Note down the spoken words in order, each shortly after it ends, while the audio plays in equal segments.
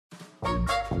Micro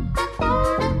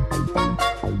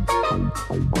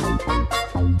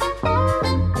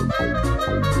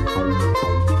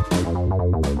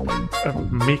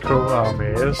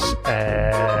armies.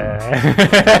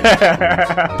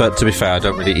 But to be fair, I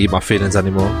don't really eat my feelings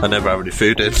anymore. I never have any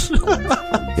food in.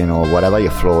 You know, whatever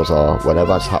your flaws are,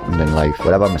 whatever's happened in life,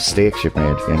 whatever mistakes you've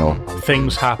made, you know.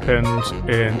 Things happened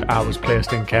and I was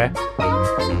placed in care.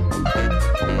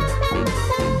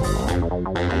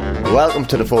 Welcome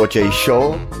to the 4G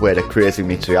show, where the crazy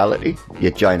meets reality.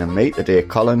 You're joining me today,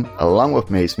 Colin. Along with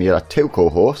me is my other two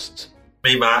co-hosts.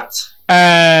 Me, Matt.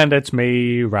 And it's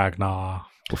me, Ragnar.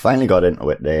 We finally got into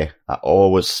it there. I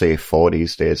always say 4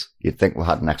 these days. You'd think we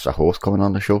had an extra host coming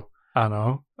on the show. I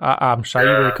know. I'm sure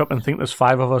you wake up and think there's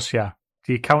 5 of us here.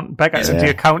 Do you count Becca? Yeah. Do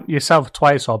you count yourself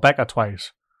twice or Becca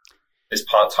twice? It's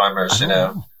part-timers, you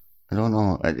know. I don't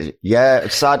know. Yeah,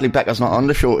 sadly Becca's not on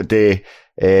the show today.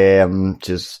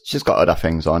 She's got other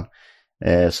things on.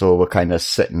 So we're kind of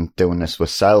sitting doing this with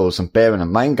ourselves. And bearing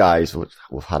in mind, guys,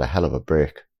 we've had a hell of a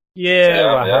break.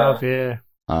 Yeah, we have, yeah.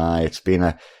 It's been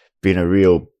a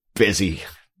real busy,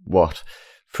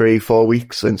 3-4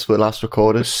 weeks since we last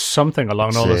recorded? Something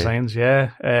along those lines,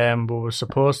 yeah. We were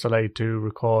supposed to do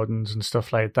recordings and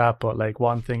stuff like that, but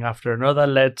one thing after another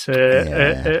led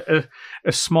to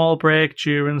a small break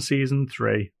during season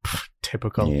 3.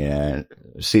 Typical. Yeah,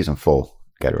 season 4.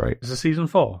 Get it right. Is it season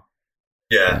 4?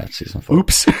 Yeah, it's season 4.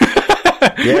 Oops.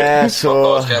 Yeah,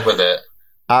 so let's get with it.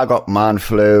 I got man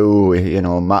flu. You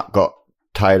know, Matt got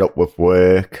tied up with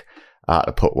work. I had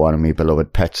to put one of my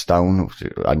beloved pets down.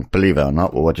 And believe it or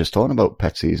not, we were just talking about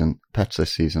pets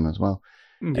this season as well.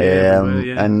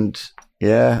 And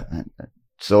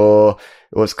so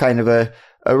it was kind of a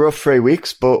rough 3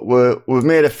 weeks, but we've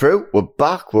made it through. We're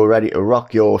back. We're ready to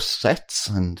rock your sets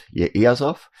and your ears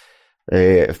off.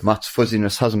 If Matt's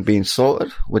fuzziness hasn't been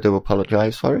sorted, we do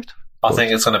apologise for it. I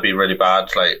think it's going to be really bad.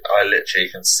 I literally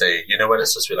can see, you know, when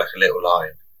it's just be a little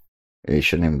line. You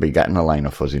shouldn't even be getting a line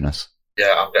of fuzziness.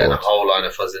 Yeah, I'm getting a whole line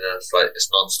of fuzziness. It's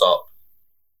non-stop.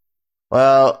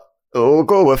 Well, we'll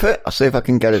go with it. I'll see if I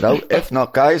can get it out. If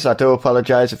not, guys, I do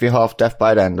apologise if you're half deaf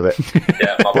by the end of it.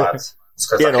 Yeah, my bad. It's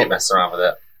because I keep messing around with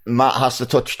it. Matt has to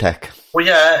touch tech. Well,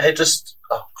 yeah, it just...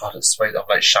 Oh, God, it's sweet.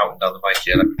 I'm shouting down the mic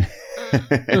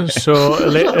here. So,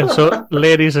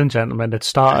 ladies and gentlemen, it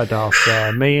started off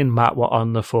me and Matt were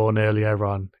on the phone earlier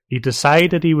on. He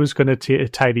decided he was going to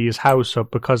tidy his house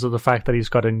up because of the fact that he's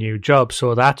got a new job,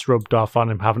 so that's rubbed off on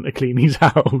him having to clean his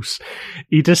house.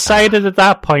 He decided at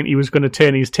that point he was going to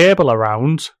turn his table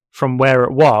around from where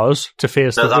it was to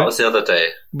face No, that was the other day.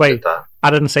 Wait, I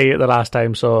didn't say it the last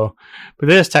time, but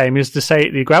this time he's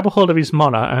decided to grab a hold of his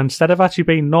monitor and instead of actually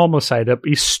being normal side up,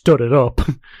 he stood it up.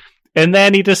 And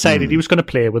then he decided he was going to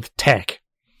play with tech.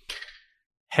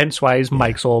 Hence why his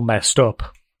mic's all messed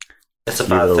up. It's a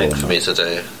bad thing for me to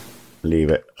do.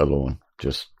 Leave it alone.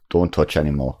 Just don't touch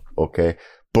anymore, okay?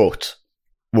 But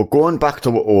we're going back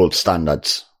to our old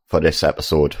standards for this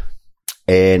episode.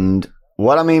 And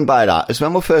what I mean by that is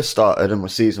when we first started and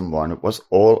with season 1, it was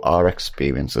all our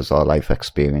experiences, our life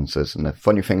experiences, and the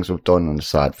funny things we've done and the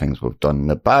sad things we've done and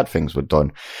the bad things we've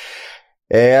done.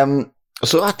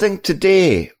 So I think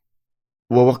today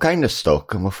we were kind of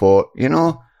stuck and we thought,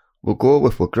 we'll go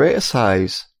with our greatest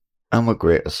highs and our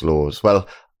greatest lows. Well,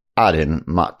 I didn't,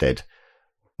 Matt did.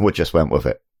 We just went with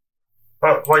it.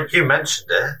 Well, you mentioned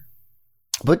it.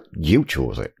 But you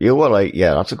chose it. You were like,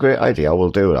 yeah, that's a great idea. We'll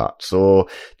do that. So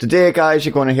today, guys,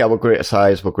 you're going to hear our greatest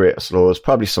highs, our greatest lows,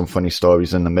 probably some funny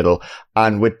stories in the middle.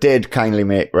 And we did kindly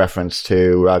make reference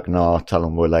to Ragnar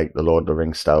telling we like the Lord of the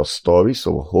Rings style story.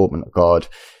 So we're hoping to God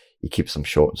he keeps them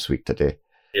short and sweet today.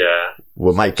 Yeah.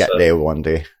 We might get there one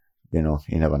day. You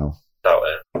never know. Doubt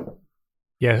it.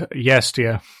 Yeah. Yes,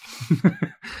 dear.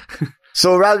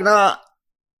 So Ragnar,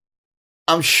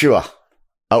 I'm sure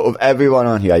out of everyone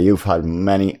on here, you've had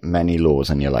many, many lows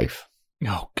in your life.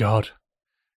 Oh, God.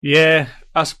 Yeah,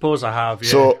 I suppose I have, yeah.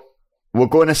 So we're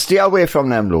going to stay away from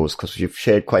them lows because you've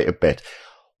shared quite a bit.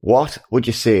 What would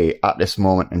you say at this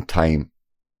moment in time,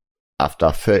 after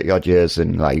 30-odd years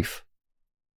in life,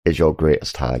 is your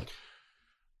greatest high?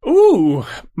 Ooh,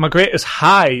 my greatest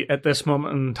high at this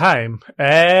moment in time.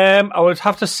 I would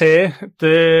have to say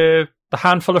the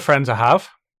handful of friends I have.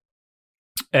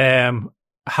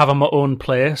 Having my own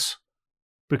place,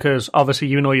 because obviously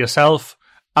yourself,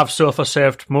 I've sofa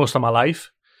surfed most of my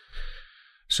life,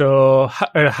 so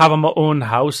having my own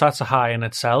house, that's a high in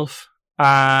itself.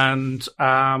 And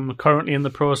I'm currently in the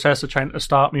process of trying to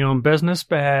start my own business,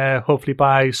 hopefully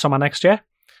by summer next year.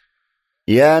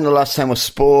 Yeah, and the last time we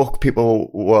spoke,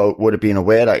 people would have been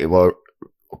aware that you were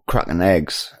cracking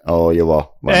eggs, or you were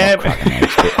not cracking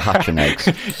eggs, but hatching eggs.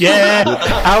 Yeah,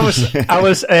 I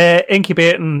was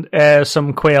incubating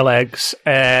some quail eggs.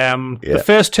 The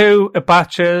first 2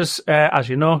 batches, as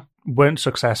you know, weren't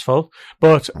successful,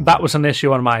 but that was an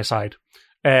issue on my side.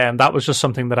 That was just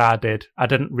something that I did. I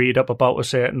didn't read up about a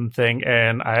certain thing,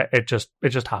 and it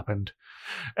just happened.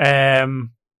 I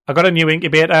got a new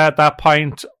incubator at that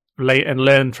point, late, and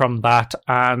learned from that,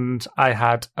 and I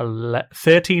had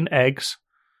 13 eggs,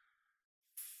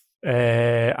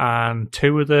 and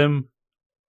 2 of them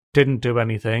didn't do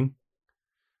anything,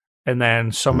 and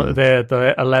then some of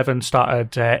the 11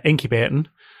 started incubating,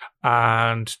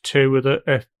 and 2 of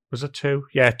the was it 2?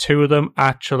 Yeah, 2 of them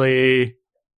actually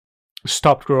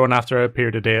stopped growing after a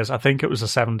period of days. I think it was a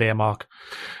 7-day mark.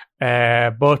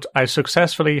 But I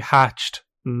successfully hatched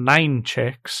 9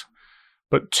 chicks,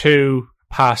 but 2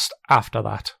 passed after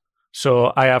that.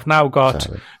 So I have now got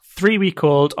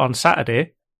 3-week-old on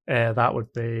Saturday. That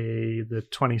would be the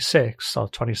 26th or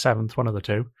 27th, one of the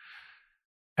 2.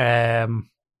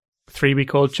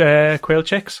 3-week-old quail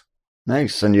chicks.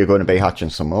 Nice, and you're going to be hatching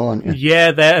some more, aren't you?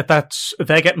 Yeah, they're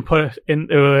getting put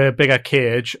into a bigger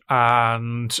cage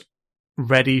and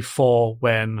ready for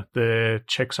when the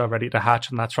chicks are ready to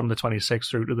hatch, and that's from the 26th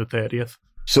through to the 30th.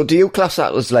 So do you class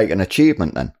that as like an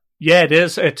achievement then? Yeah, it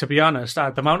is. To be honest,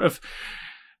 the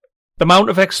amount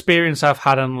of experience I've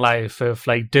had in life of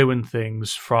like doing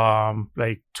things from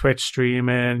like Twitch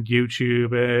streaming,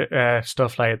 YouTube,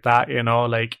 stuff like that, you know,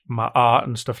 like my art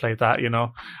and stuff like that, you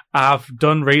know, I've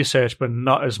done research, but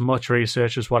not as much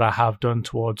research as what I have done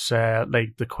towards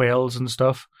like the quails and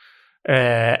stuff.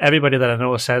 Everybody that I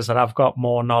know says that I've got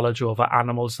more knowledge over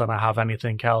animals than I have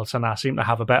anything else, and I seem to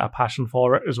have a better passion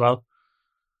for it as well.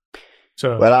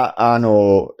 So, well, I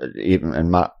know, even, and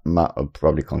Matt will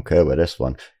probably concur with this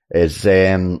one, is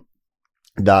that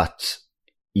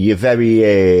you're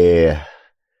very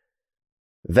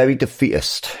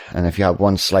defeatist, and if you have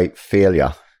one slight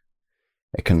failure,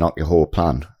 it can knock your whole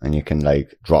plan, and you can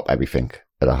like drop everything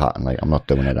at a hat and like, I'm not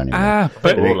doing it anymore.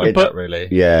 But that, really.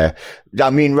 Yeah,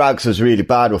 I mean, Rags is really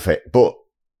bad with it, but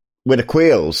with the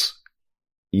quails,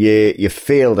 you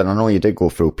failed, and I know you did go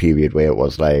through a period where it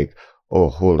was like, oh,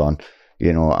 hold on,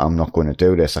 you know, I'm not going to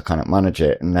do this, I can't manage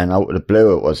it. And then out of the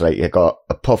blue, it was like you got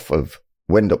a puff of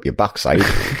wind up your backside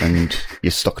and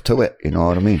you stuck to it, you know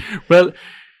what I mean? Well,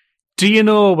 do you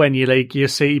know when you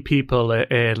see people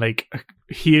like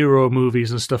hero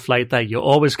movies and stuff like that, you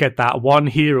always get that one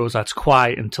hero that's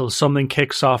quiet until something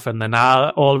kicks off, and then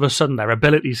all of a sudden their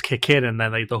abilities kick in, and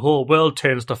then like the whole world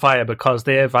turns to fire because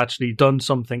they've actually done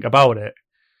something about it.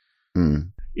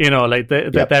 You know, like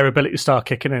their abilities start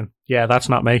kicking in. Yeah, that's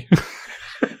not me.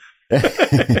 You're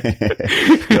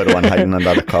the one hiding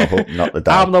under the car, hoping not to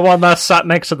die. I'm the one that sat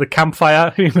next to the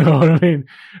campfire. You know what I mean?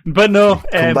 But no,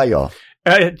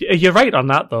 you're right on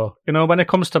that, though. You know, when it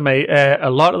comes to me, a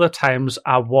lot of the times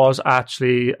I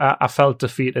felt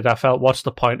defeated. I felt, what's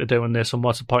the point of doing this and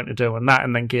what's the point of doing that,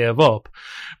 and then gave up.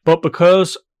 But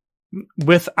because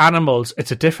with animals,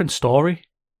 it's a different story.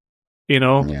 You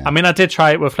know, yeah. I mean, I did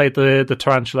try it with like the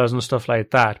tarantulas and stuff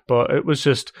like that, but it was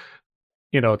just,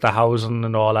 you know, the housing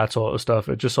and all that sort of stuff.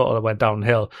 It just sort of went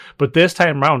downhill. But this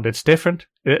time round, it's different.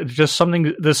 It's just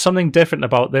there's something different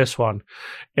about this one.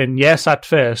 And yes, at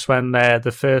first, when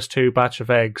the first 2 batch of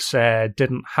eggs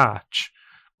didn't hatch,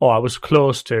 or I was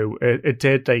close to, it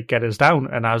did like get us down.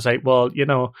 And I was like, well, you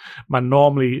know, my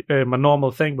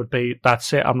normal thing would be,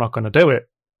 that's it, I'm not going to do it.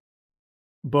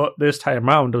 But this time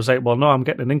round, I was like, well, no, I'm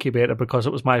getting an incubator because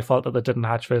it was my fault that they didn't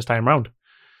hatch first time round.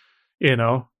 You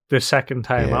know, the second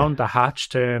time round, they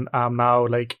hatched, and I'm now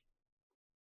like,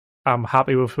 I'm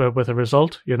happy with the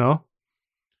result, you know?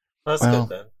 That's good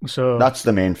then. So that's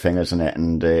the main thing, isn't it?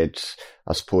 And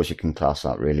I suppose you can class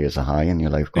that really as a high in your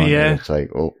life. Yeah. It's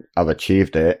like, oh, I've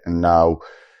achieved it, and now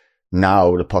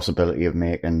the possibility of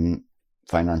making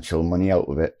financial money out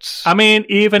of it. I mean,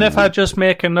 even if I just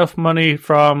make enough money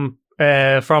from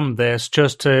this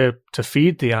just to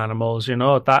feed the animals, you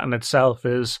know, that in itself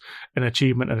is an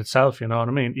achievement in itself, you know what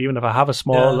I mean? Even if I have a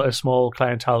small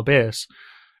clientele base,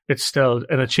 it's still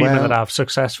an achievement that I've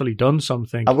successfully done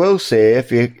something. I will say,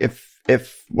 if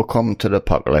we come to the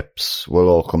apocalypse, we'll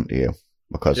all come to you,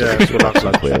 because it's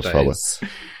quails forward.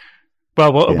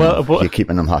 Well, you're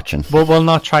keeping them hatching. We'll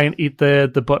not try and eat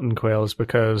the button quails,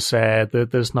 because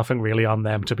there's nothing really on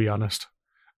them, to be honest.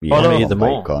 Yeah,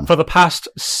 although, for the past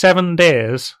 7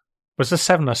 days, was this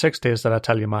 7 or 6 days that I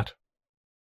tell you, Matt?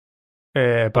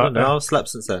 But no, I've slept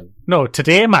since then. No,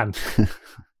 today, man.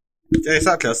 Yeah,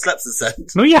 exactly. I slept since then.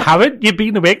 No, you haven't. You've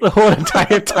been awake the whole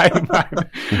entire time, man.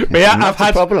 But yeah,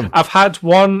 I've had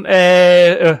one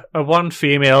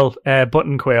female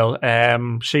button quail.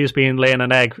 She's been laying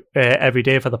an egg every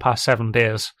day for the past 7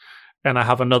 days, and I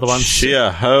have another one. She a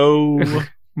hoe.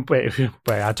 Wait,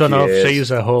 I don't know if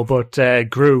she's a hoe, but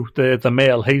Gru, the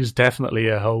male, he's definitely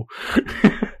a hoe.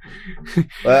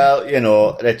 Well,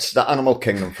 it's the animal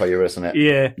kingdom for you, isn't it?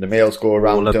 Yeah. The males go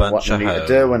around doing what they need to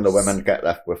do, and the women get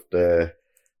left with the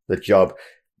job.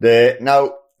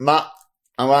 Now, Matt,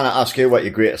 I want to ask you what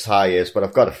your greatest high is, but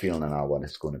I've got a feeling I know what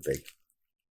it's going to be.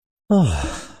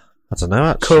 Oh, I don't know,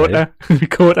 actually.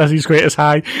 Cota's his greatest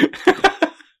high.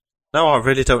 No, I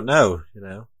really don't know,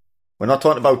 We're not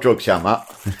talking about drugs, yeah, Matt.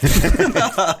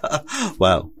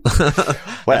 Well,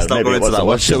 let's not go into that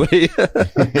one, shall we?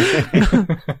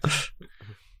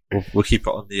 We'll keep it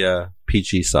on the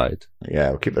PG side. Yeah,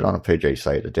 we'll keep it on the PG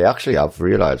side today. Actually, I've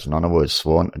realised none of us was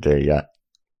sworn today yet.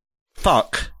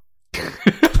 Fuck.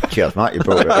 Cheers, Matt, you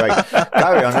brought it right.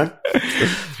 Carry on, then.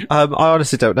 I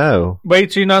honestly don't know.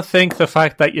 Wait, do you not think the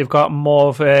fact that you've got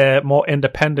more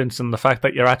independence and the fact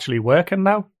that you're actually working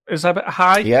now is a bit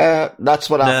high? Yeah, that's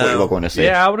what I thought you were going to say.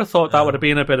 Yeah, I would have thought that would have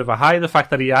been a bit of a high, the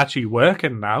fact that you're actually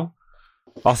working now.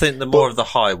 I think the more of the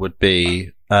high would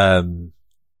be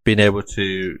being able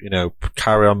to,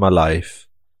 carry on my life,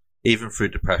 even through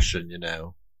depression,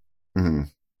 Mm-hmm.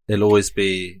 It'll always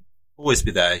be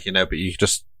there, but you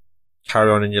just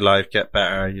carry on in your life, get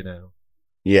better,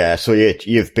 Yeah, so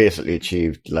you've basically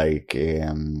achieved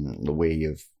the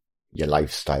way your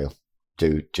lifestyle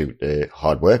due to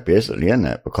hard work, basically, isn't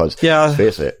it? Because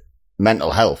face it,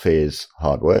 mental health is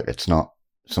hard work. It's not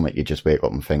something you just wake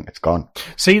up and think it's gone.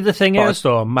 See, the thing is,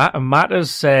 though, Matt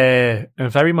is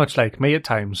very much like me at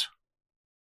times.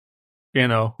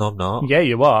 No, I'm not. Yeah,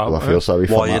 you are. Well, I feel sorry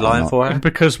for Why are you lying for her?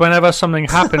 Because whenever something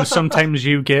happens, sometimes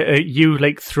you get you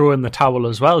throw in the towel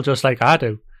as well, just like I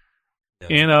do.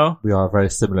 Yeah. We are very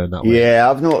similar in that way.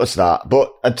 Yeah, I've noticed that.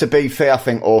 But to be fair, I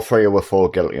think all three of us fall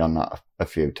guilty on that a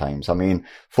few times. I mean,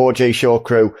 4G Show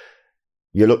crew,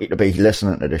 you're lucky to be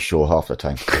listening to this show half the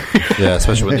time. Yeah,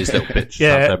 especially when these little bitches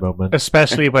have their moment.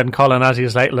 Especially when Colin has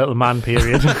his little man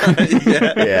period.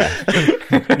 Yeah.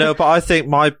 No, but I think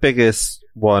my biggest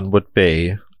one would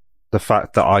be the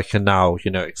fact that I can now,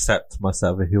 accept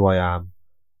myself and who I am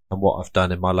and what I've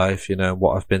done in my life,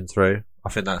 what I've been through. I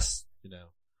think that's,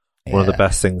 one of the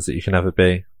best things that you can ever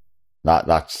be.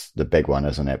 That's the big one,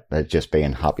 isn't it? Just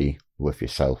being happy with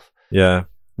yourself. Yeah.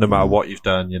 No matter what you've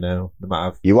done, no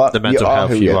matter the mental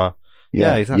health you are.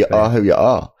 Yeah, exactly. You are who you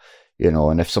are.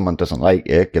 And if someone doesn't like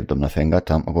you, give them the finger,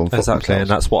 tell them to go and fuck exactly, themselves. And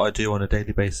that's what I do on a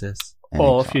daily basis.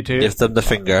 Or if you do, give them the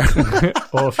finger.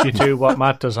 Or if you do what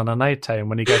Matt does on a night time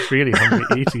when he gets really hungry,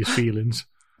 eat his feelings.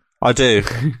 I do,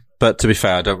 but to be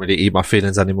fair, I don't really eat my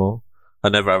feelings anymore. I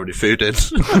never have any food in.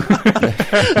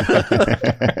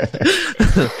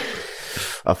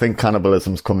 I think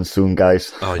cannibalism's coming soon,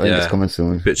 guys. Oh, I think it's coming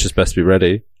soon. Bitches best be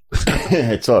ready.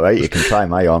 It's alright, you can try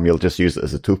my arm, you'll just use it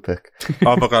as a toothpick.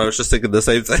 Oh my god, I was just thinking the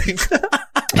same thing.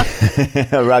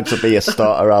 Rags will be your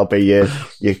starter, I'll be your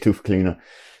tooth cleaner.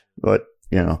 But,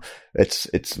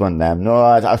 it's one of them. No,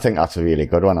 I think that's a really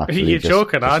good one, actually. You're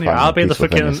joking, aren't you? I'll be the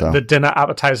fucking the dinner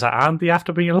appetizer and the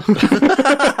after meal.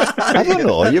 I don't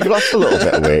know, you've lost a little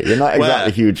bit of weight. You're not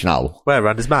exactly huge now. Where,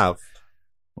 around his mouth?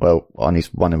 Well, on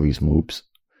one of his moves.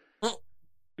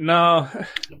 No,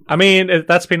 I mean,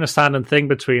 that's been a standing thing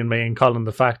between me and Colin,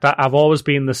 the fact that I've always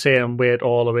been the same weight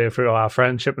all the way through our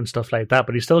friendship and stuff like that,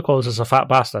 but he still calls us a fat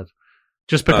bastard.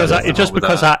 Just because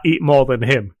I eat more than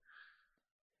him.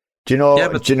 Do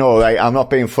you know, right, I'm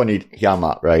not being funny here,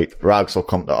 Matt, right? Rags will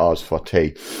come to ours for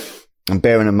tea. And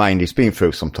bearing in mind, he's been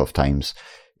through some tough times.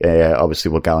 Obviously,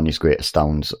 we'll go on his greatest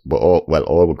downs. All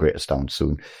our greatest downs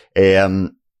soon.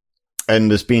 And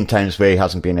there's been times where he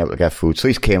hasn't been able to get food, so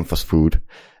he's came for food.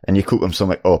 And you cook him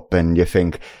something up and you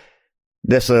think,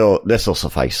 this'll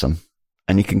suffice him.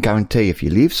 And you can guarantee if you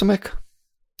leave something,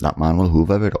 that man will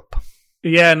hoover it up.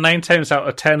 Yeah, 9 times out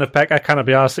of 10, if Becca can't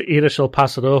be asked to eat it, she'll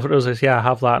pass it over to us. Says, I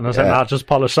have that. And I said, I'll just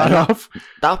polish that off.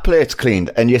 That plate's cleaned.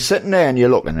 And you're sitting there and you're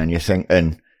looking and you're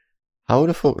thinking, how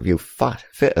the fuck have you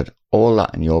fitted all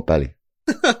that in your belly?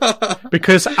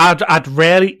 Because I'd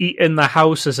rarely eat in the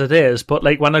house as it is, but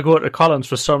when I go to Colin's,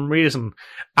 for some reason,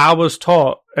 I was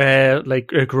taught,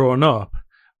 growing up,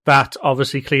 that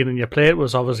obviously cleaning your plate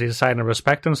was obviously a sign of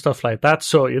respect and stuff like that.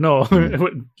 So,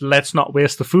 let's not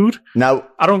waste the food. Now,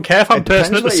 I don't care if I'm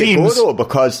bursting at the seams.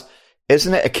 Because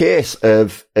isn't it a case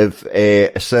of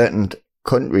a certain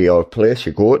country or place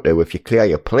you go to, if you clear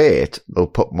your plate, they'll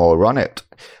put more on it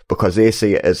because they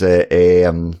see it as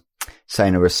a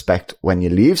sign of respect when you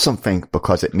leave something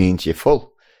because it means you're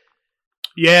full.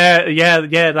 Yeah,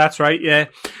 that's right, yeah.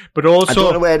 But I don't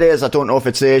also, know where it is. I don't know if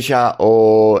it's Asia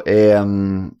or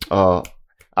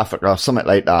Africa or something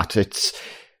like that.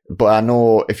 But I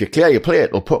know if you clear your plate,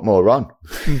 it'll put more on.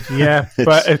 yeah,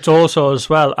 but it's also as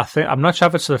well, I'm not sure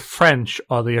if it's the French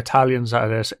or the Italians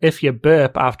that it is. If you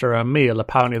burp after a meal,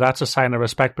 apparently that's a sign of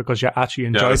respect because you actually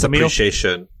enjoyed it's the meal.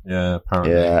 appreciation. Yeah,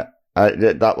 apparently. Yeah.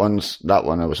 That one as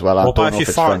well. I What don't about know if you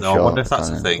it's fart French though? I or wonder if that's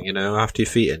a Italian. thing, after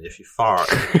you've eaten, if you fart.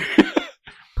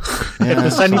 Yeah,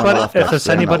 If there's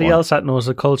anybody else that knows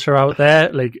the culture out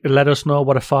there, like, let us know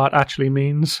what a fart actually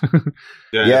means.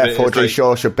 Yeah, it's 4G like-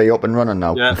 Show should be up and running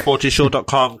now. Yeah,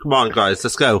 4gshow.com. Come on, guys,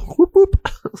 let's go. Whoop, whoop.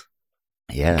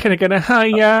 Yeah. Can I get a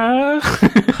hiya?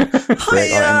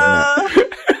 Great on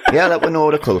internet. Yeah, let me know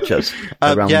the cultures.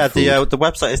 around food. the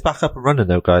website is back up and running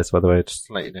though, guys, by the way, just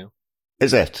to let you know.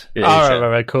 Is it? Yeah, All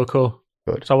right, cool.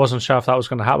 Good. So I wasn't sure if that was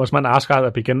going to happen. I was meant to ask her at the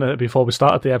beginning before we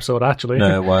started the episode, actually.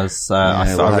 No, it was. Yeah,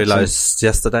 I we'll have realised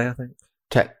yesterday, I think.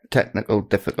 Technical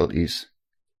difficulties.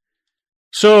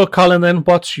 So, Colin, then,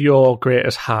 what's your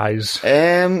greatest highs?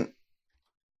 I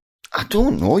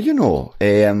don't know,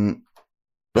 That's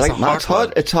like a Matt,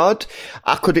 hard it's hard.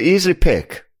 I could easily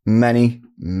pick many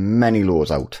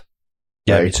lows out.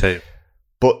 Yeah, right? me too.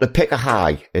 But to pick a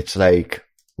high, it's like,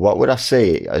 what would I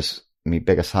say as my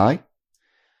biggest high?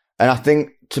 And I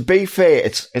think, to be fair,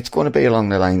 it's going to be along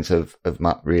the lines of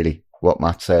Matt, really. What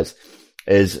Matt says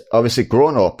is, obviously,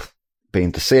 growing up,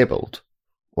 being disabled,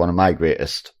 one of my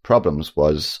greatest problems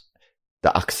was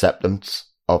the acceptance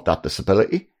of that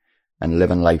disability and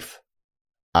living life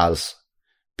as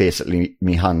basically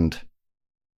me hands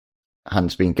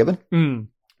being given. Mm.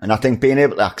 And I think being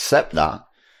able to accept that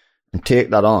and take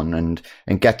that on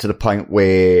and get to the point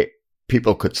where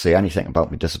people could say anything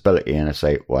about my disability and I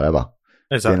say, whatever.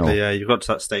 Exactly, yeah. You've got to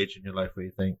that stage in your life where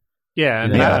you think, Yeah,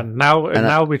 and Yeah.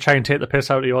 now we try and take the piss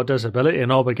out of your disability,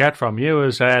 and all we get from you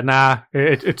is,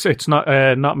 it's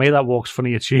not me that walks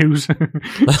funny, it's yous.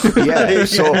 Yeah,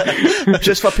 so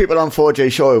just for people on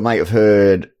 4G Show who might have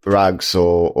heard Rags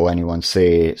or anyone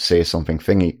say something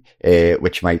thingy,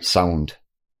 which might sound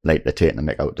like they're taking the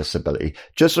mick out of disability,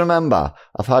 just remember,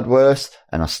 I've had worse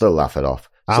and I still laugh it off.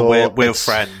 and So we're it's-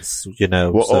 friends,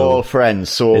 We're so all friends.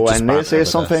 So it's just when they banter say with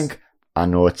something, us. I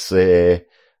know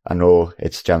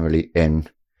it's generally in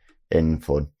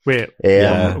fun. Wait,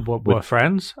 Yeah. we're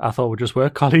friends? I thought we just were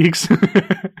colleagues.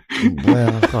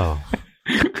 Well, Oh.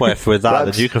 Well, if with that,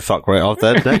 Rags. then you can fuck right off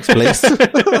then. Next, please.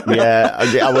 yeah,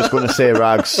 I was going to say,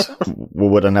 Rags, we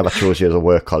would have never chose you as a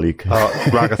work colleague.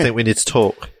 Rag, I think we need to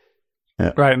talk.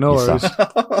 Right, no Yes,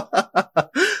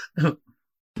 worries.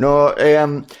 No,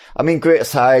 I mean,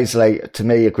 greatest highs, like, to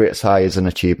me, a greatest high is an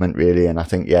achievement, really, and I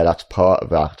think, yeah, that's part of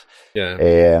that.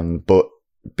 Yeah. But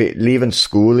leaving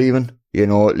school,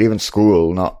 leaving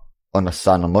school, not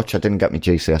understanding much. I didn't get my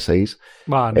GCSEs.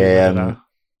 Man, you know.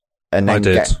 And I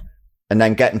then did. and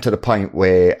then getting to the point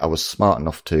where I was smart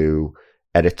enough to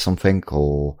edit something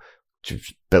or to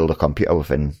build a computer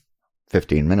within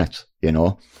 15 minutes,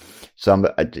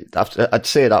 So I'd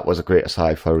say that was the greatest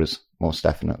high for us, most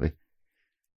definitely.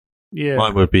 Yeah.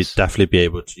 Mine would be definitely be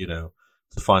able to,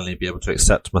 to finally be able to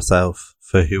accept myself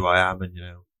for who I am and,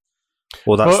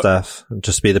 all that But- stuff and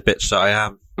just be the bitch that I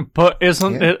am. But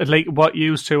isn't Yeah. it like what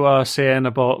you two are saying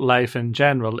about life in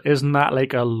general? Isn't that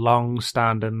like a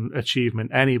long-standing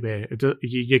achievement anyway?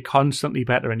 You're constantly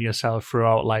bettering yourself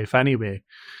throughout life anyway.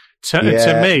 To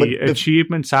Yeah, me, but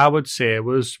achievements I would say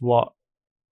was what.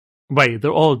 Wait,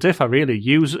 they're all differ, really.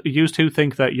 You two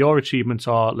think that your achievements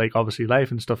are like obviously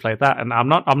life and stuff like that, and I'm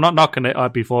not knocking it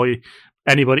up before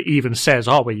anybody even says,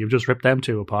 "Oh, well, you've just ripped them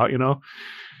two apart,"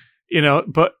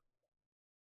 But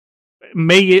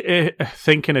me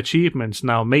thinking achievements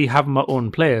now, me having my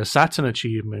own place, that's an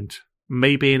achievement.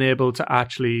 Me being able to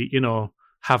actually,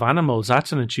 have animals,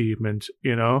 that's an achievement.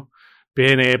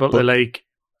 Being able to like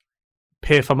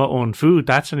pay for my own food,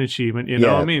 that's an achievement. You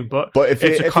know what I mean? But if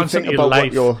it's you, a if constant you think about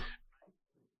life.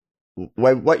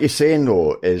 what you're saying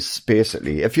though is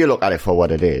basically, if you look at it for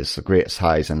what it is, the greatest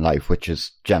highs in life, which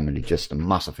is generally just a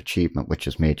massive achievement, which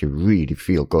has made you really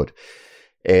feel good.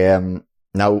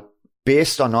 Now,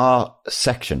 based on our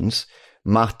sections,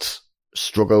 Matt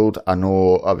struggled. I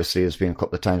know, obviously, there's been a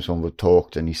couple of times when we've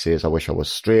talked and he says, I wish I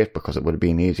was straight because it would have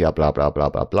been easier, blah, blah, blah,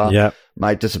 blah, blah. Yeah.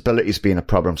 My disability's been a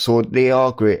problem. So they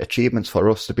are great achievements for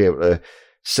us to be able to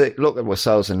look at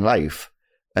ourselves in life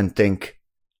and think,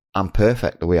 I'm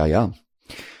perfect the way I am.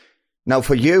 Now,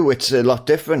 for you, it's a lot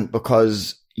different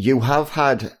because you have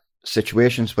had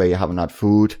situations where you haven't had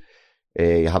food,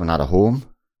 you haven't had a home,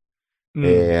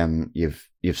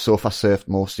 You've sofa surfed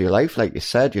most of your life, like you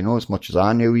said. As much as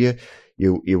I knew you,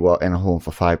 you were in a home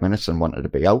for 5 minutes and wanted to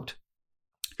be out.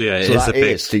 Yeah, it so is that a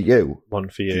big is to you. one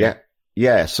for you.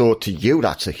 Yeah. So to you,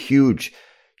 that's a huge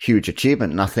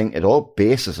achievement, and I think it all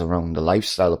bases around the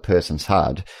lifestyle a person's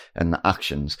had and the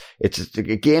actions.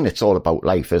 It's all about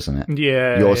life, isn't it?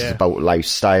 Yeah. Yours is about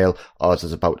lifestyle. Ours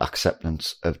is about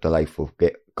acceptance of the life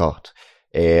we've got.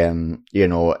 And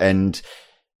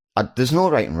there's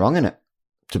no right and wrong in it.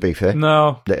 To be fair,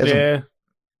 no, there isn't. Yeah.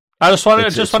 I just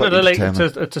wanted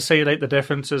to to see like the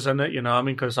differences in it, I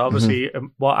mean, because obviously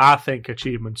what I think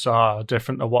achievements are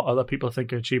different to what other people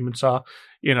think achievements are,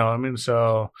 I mean,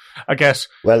 so I guess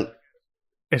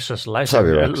it's just life,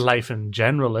 life in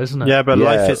general, isn't it? Yeah, but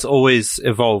life is always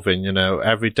evolving,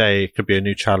 every day it could be a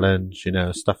new challenge,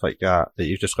 stuff like that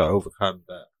you've just got to overcome.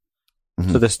 But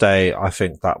to this day, I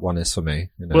think that one is for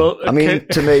me. Well, I mean,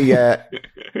 to me,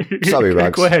 sorry,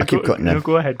 Rags. Go ahead. I keep cutting in.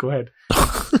 Go ahead. Well,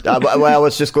 I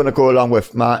was just going to go along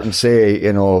with Matt and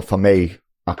say, for me,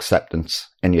 acceptance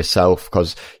in yourself,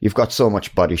 because you've got so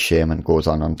much body shaming goes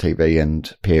on TV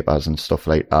and papers and stuff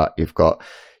like that. You've got,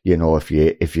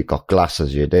 if you got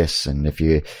glasses, you're this, and if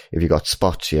you got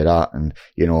spots, you're that, and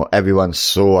everyone's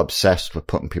so obsessed with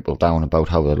putting people down about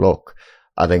how they look.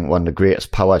 I think one of the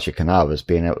greatest powers you can have is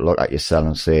being able to look at yourself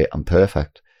and say, I'm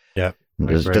perfect. Yeah.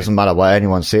 It doesn't matter what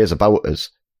anyone says about us,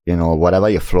 whatever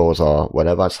your flaws are,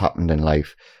 whatever's happened in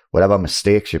life, whatever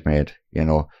mistakes you've made,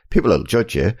 people will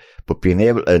judge you, but being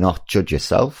able to not judge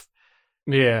yourself,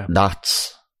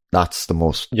 that's the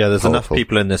most there's powerful. Enough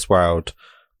people in this world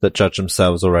that judge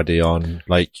themselves already on,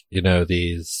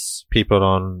 these people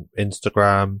on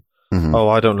Instagram. Oh,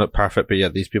 I don't look perfect, but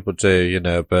yet these people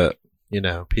do, but,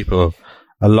 people,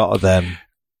 a lot of them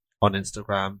on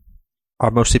Instagram are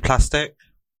mostly plastic.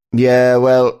 Yeah,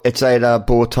 well, it's either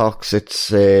Botox,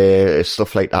 it's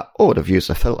stuff like that. Oh, they've used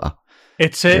a filter.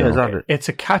 It's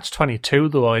a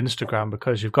catch-22 though on Instagram,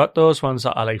 because you've got those ones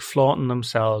that are like flaunting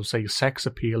themselves, like sex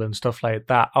appeal and stuff like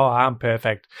that. Oh, I'm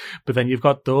perfect. But then you've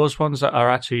got those ones that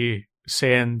are actually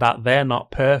saying that they're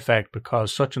not perfect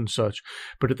because such and such.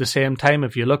 But at the same time,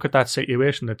 if you look at that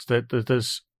situation,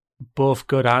 there's both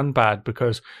good and bad,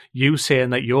 because you saying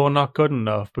that you're not good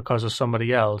enough because of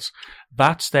somebody else,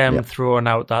 that's them throwing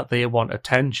out that they want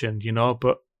attention,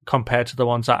 but compared to the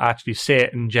ones that actually say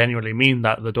it and genuinely mean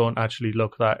that, they don't actually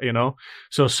look that,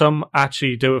 so some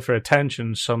actually do it for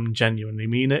attention, some genuinely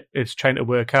mean it. It's trying to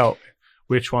work out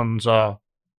which ones are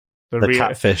the real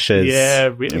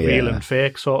catfishes, real and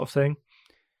fake sort of thing.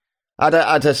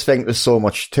 I just think there's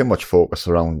too much focus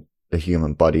around the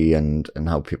human body and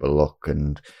how people look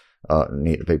and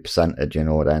need to be presented. At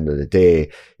the end of the day,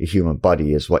 your human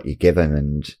body is what you're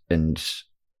given, and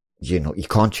you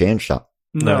can't change that.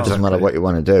 No, it doesn't matter what you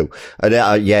want to do.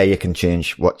 You can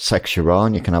change what sex you're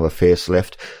on. You can have a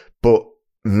facelift, but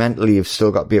mentally, you've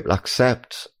still got to be able to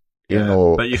accept.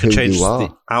 But you can change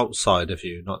the outside of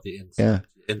you, not the inside. Yeah.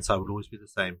 The inside would always be the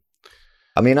same.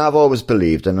 I mean, I've always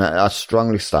believed, and I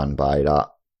strongly stand by that.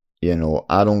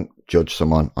 I don't judge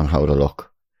someone on how they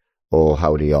look or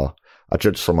how they are. I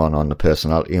judge someone on the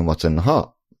personality and what's in the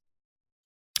heart.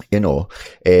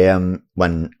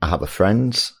 When I have a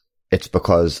friends, it's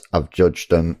because I've judged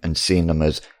them and seen them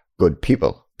as good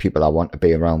people I want to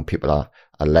be around, people I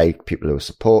like, people who are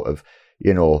supportive,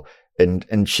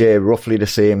 and share roughly the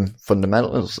same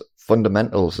fundamentals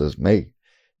as me,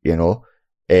 but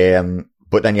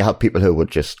then you have people who would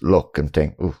just look and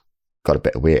think, "Ooh, got a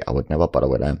bit of weight, I would never bother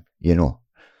with them," Yeah,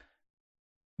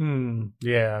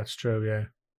 that's true. Yeah,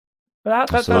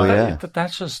 but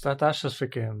that's just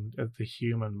freaking the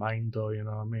human mind, though. You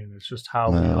know what I mean? It's just how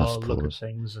we all look at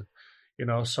things. And,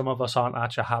 some of us aren't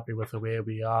actually happy with the way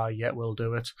we are, yet we'll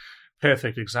do it.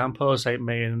 Perfect examples, like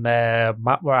me and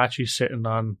Matt were actually sitting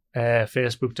on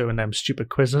Facebook doing them stupid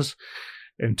quizzes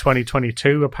in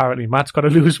 2022. Apparently, Matt's got to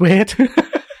lose weight.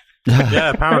 Yeah,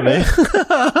 apparently.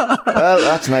 Well,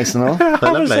 that's nice to know.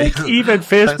 I was like, even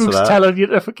Facebook's telling you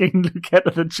to fucking get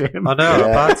to the gym. I know,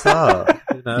 that's that.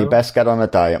 You best get on a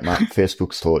diet, Matt.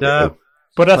 Facebook's told you.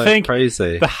 But I think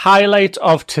crazy. The highlight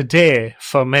of today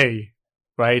for me,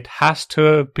 right, has to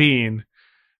have been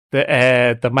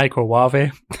the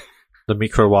microwave. The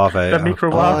microwave. The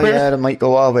microwave. Oh, yeah, the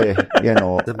microwave.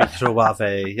 The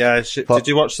microwave. Yeah, did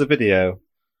you watch the video?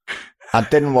 I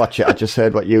didn't watch it. I just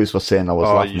heard what you were saying. I was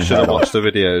laughing. You should have watched the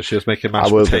video. She was making mashed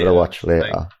potatoes. I will give it a watch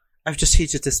later. I've just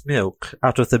heated this milk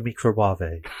out of the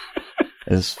microwave.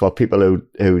 It's for people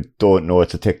who don't know,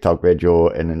 it's a TikTok video,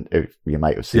 and you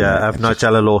might have seen it. Yeah, of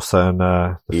Nigella Lawson.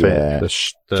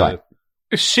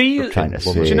 She, do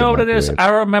you know what it is? I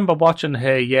remember watching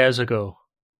her years ago.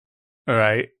 All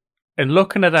right. And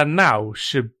looking at her now,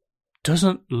 she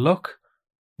doesn't look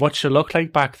what she looked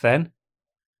like back then.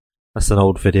 That's an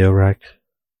old video, Rag.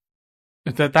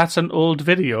 That's an old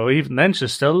video. Even then, she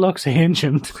still looks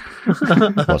ancient.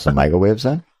 What's the microwaves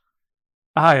then?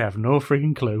 I have no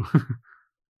freaking clue.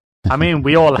 I mean,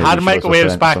 we all Maybe had show us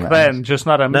microwaves back something then, else. just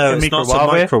not a No, it's not a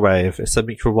microwave. microwave. It's a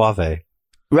microwave.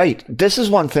 Right, this is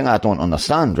one thing I don't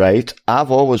understand, right?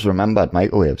 I've always remembered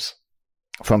microwaves.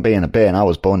 From being a bear, and I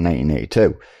was born in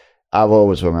 1982. I've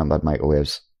always remembered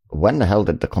microwaves. When the hell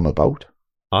did they come about?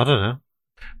 I don't know.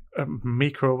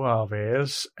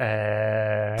 Microwaves.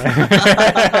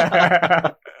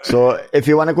 So, if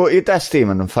you want to go to your desk,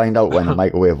 Demon, and find out when the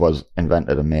microwave was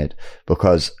invented and made,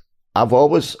 because I've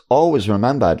always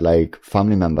remembered, like,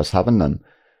 family members having them.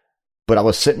 But I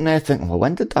was sitting there thinking, well,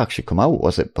 when did they actually come out?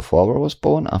 Was it before I was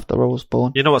born? After I was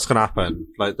born? You know what's going to happen?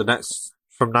 Like,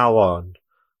 from now on,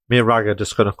 me and Rag are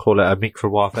just going to call it a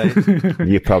microwave.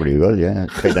 You probably will, yeah.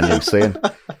 It's like the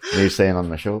new saying on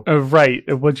the show. Right.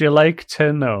 Would you like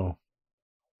to know?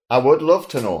 I would love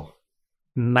to know.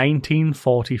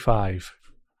 1945.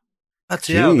 That's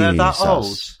they're that old.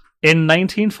 Jesus. In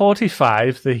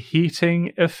 1945, the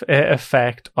heating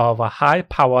effect of a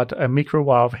high-powered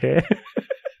microwave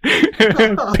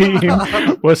beam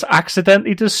was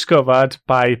accidentally discovered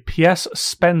by P.S.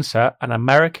 Spencer, an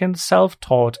American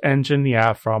self-taught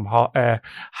engineer from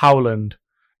Howland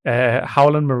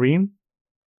Marine,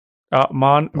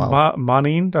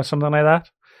 Marine or something like that.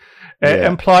 Yeah,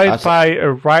 employed by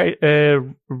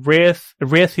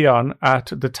Raytheon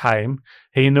at the time,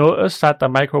 he noticed that the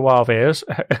microwaves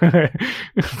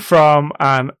from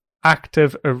an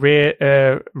active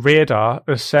radar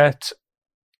set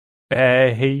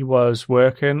he was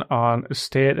working on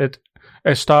started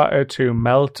to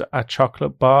melt a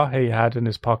chocolate bar he had in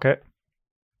his pocket.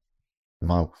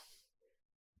 Wow.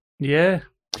 Yeah.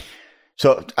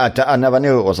 So I never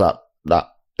knew it was that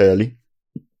early.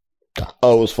 I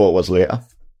always thought it was later.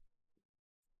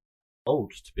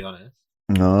 Old, to be honest.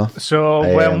 No. So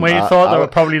when we thought they were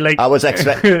probably like I was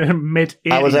mid-80s.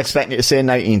 I was expecting to say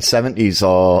 1970s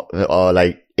or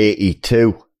like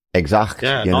 82 exact.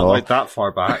 Yeah, you not know, like that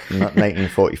far back. not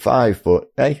 1945,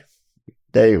 but hey,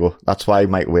 there you go. That's why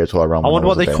microwaves were around. I wonder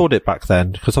what they called. called it back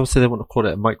then, because obviously they wouldn't have called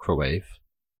it a microwave.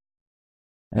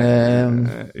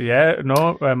 Microwaves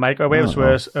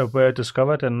Oh. were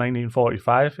discovered in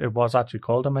 1945. It was actually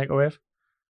called a microwave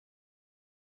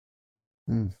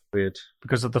Weird.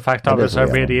 because of the fact That of is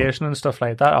its weird, radiation and stuff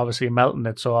like that. Obviously melting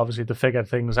it, so obviously they figured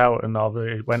things out and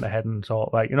obviously went ahead and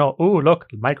thought, like, oh look,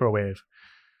 microwave.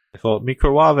 I thought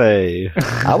microwave.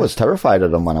 I was terrified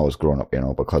of them when I was growing up,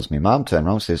 because my mum turned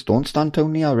around and says, don't stand too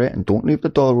near it and don't leave the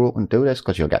door open, do this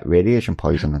because you'll get radiation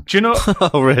poisoning. Do you know?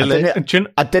 Oh, really?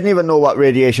 I didn't even know what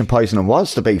radiation poisoning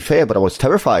was, to be fair, but I was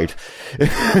terrified.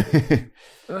 Don't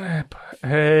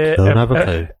have a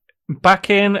clue. Back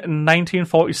in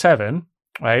 1947,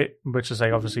 right, which is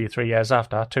like obviously 2 years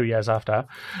after,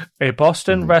 a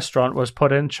Boston restaurant was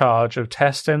put in charge of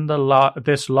testing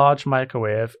this large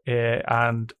microwave,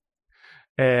 and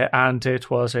it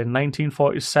was in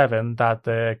 1947 that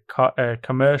the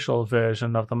commercial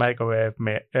version of the microwave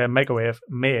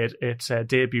made its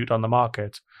debut on the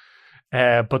market.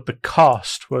 But the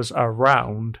cost was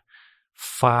around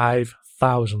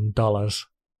 $5,000.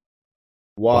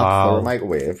 What? Wow. For a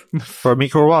microwave? For a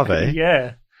microwave?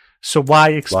 Yeah. So why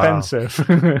expensive?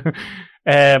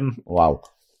 Wow.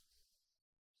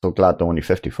 So glad they're only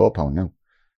 £54 now.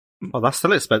 Oh, that's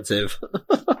still expensive.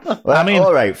 Well, I mean-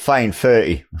 all right, fine,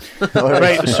 30. All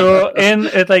Right. So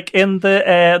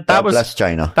that God was bless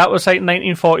China. That was like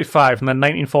 1945, and then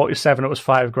 1947 it was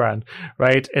 $5,000.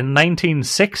 Right, in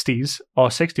 1960s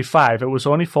or 65, it was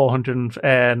only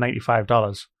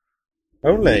 $495.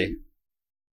 Only?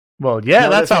 Well, yeah, No,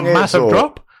 that's the a thing is, massive though,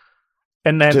 drop.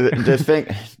 And then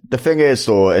The thing is,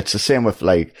 though, it's the same with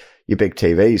like your big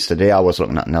TVs. Today I was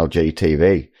looking at an LG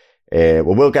TV.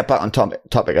 Well, we'll get back on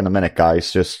topic in a minute,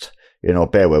 guys. Just,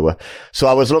 bear with me. So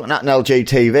I was looking at an LG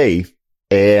TV,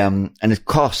 and it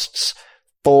costs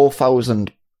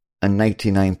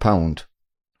 £4,099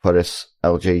 for this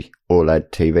LG OLED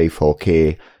TV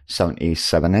 4K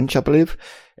 77-inch, I believe.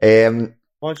 Why did you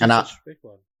And such a big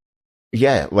one?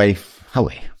 Yeah, wait,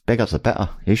 Howie, bigger the better.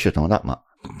 You should know that, Matt.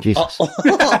 Jesus. So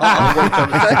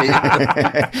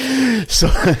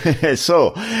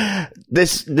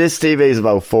this TV is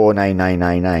about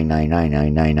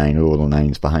 499999999 all the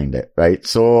nines behind it, right?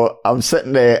 So I'm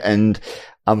sitting there and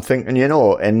I'm thinking,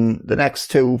 in the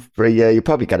next 2-3 years, you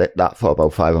probably get that for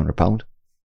about £500.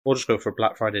 We'll just go for a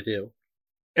Black Friday deal.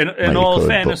 In all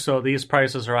fairness, though, these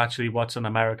prices are actually what's in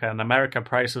America, and America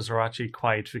prices are actually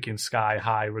quite freaking sky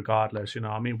high regardless, you know.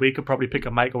 I mean, we could probably pick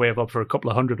a microwave up for a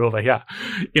couple of $100 over here,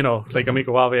 you know, like a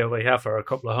microwave over here for a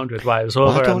couple of $100, while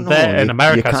over and there in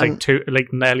America it's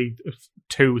like nearly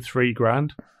 $2-3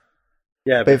 grand.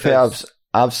 Yeah, but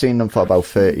I've seen them for about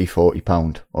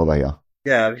 £30-40 over here.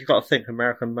 Yeah, you've got to think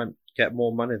American men get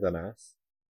more money than us.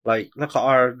 Like, look at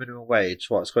our minimum wage.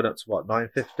 It's going up to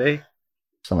 $9.50?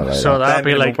 Something like so that. that'd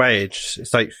be like wage.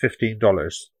 It's like $15.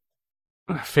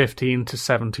 $15 to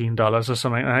 $17 or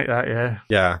something like that. Yeah.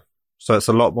 Yeah. So it's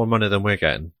a lot more money than we're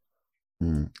getting.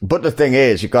 But the thing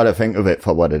is, you've got to think of it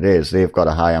for what it is. They've got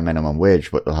a higher minimum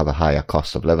wage, but they'll have a higher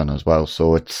cost of living as well.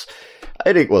 So it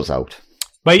equals out.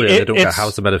 But they don't get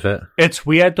housing benefit. It's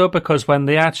weird though, because when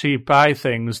they actually buy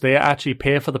things, they actually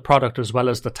pay for the product as well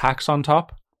as the tax on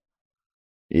top.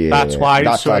 Yeah, that's why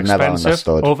it's so expensive.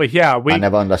 Over here, I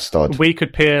never understood. We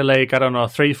could pay like, I don't know,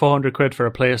 £300-400 for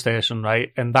a PlayStation,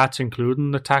 right? And that's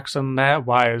including the tax in there.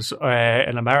 Whereas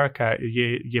in America,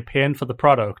 you're paying for the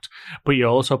product, but you're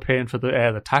also paying for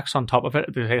the tax on top of it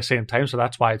at the same time. So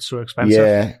that's why it's so expensive.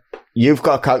 Yeah, you've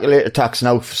got to calculate the tax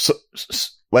now.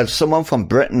 Well, someone from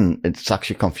Britain, it's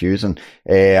actually confusing.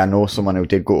 I know someone who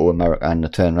did go to America and they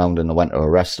turned around and they went to a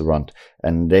restaurant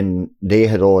and then they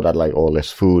had ordered like all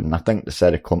this food and I think they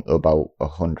said it come to about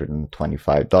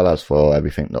 $125 for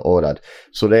everything they ordered.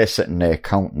 So they're sitting there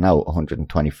counting out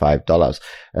 $125.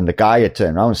 And the guy had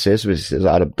turned around and says,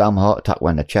 I had a damn heart attack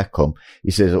when the check come.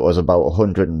 He says it was about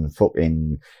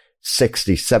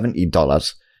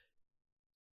 $160-70.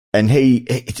 And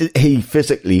he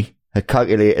physically had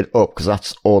calculated up, because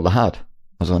that's all they had,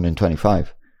 was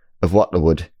 125 of what they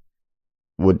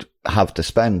would have to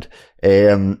spend.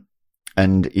 And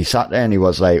he sat there and he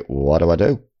was like, what do I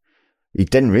do? He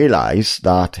didn't realise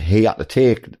that he had to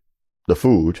take the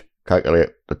food,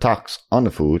 calculate the tax on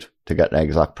the food to get the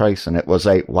exact price. And it was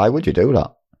like, why would you do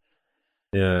that?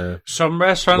 Yeah. Some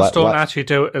restaurants don't actually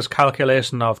do it as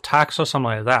calculation of tax or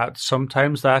something like that.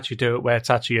 Sometimes they actually do it where it's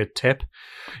actually a tip.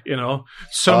 You know,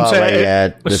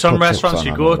 some restaurants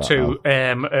you go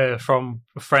to, from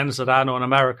friends that I know in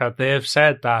America, they've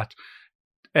said that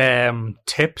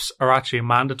tips are actually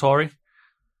mandatory.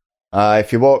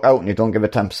 If you walk out and you don't give a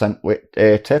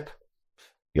 10% tip,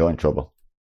 you're in trouble.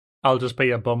 I'll just be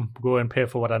a bum, go and pay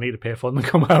for what I need to pay for, and then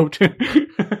come out.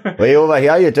 Well, over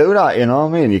here you do that, you know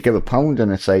what I mean? You give £1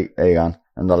 and it's like, hey, and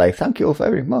they're like, thank you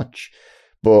very much.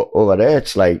 But over there,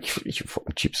 it's like, you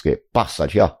fucking cheapskate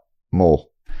bastard, yeah, more.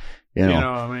 You know what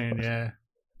I mean? Yeah.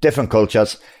 Different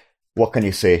cultures. What can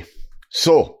you say?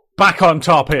 So, back on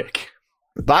topic.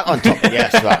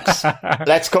 Yes, Max.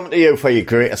 Let's come to you for your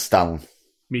greatest down.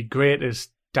 Me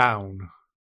greatest down.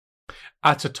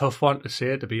 That's a tough one to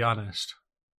say, to be honest.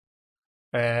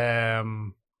 My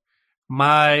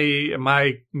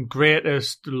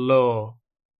greatest low.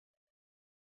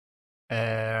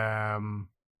 I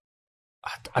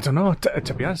don't know.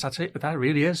 To be honest, that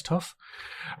really is tough.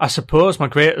 I suppose my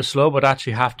greatest low would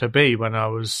actually have to be when I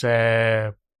was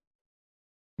back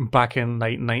in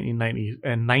like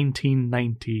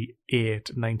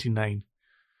 1998, 99.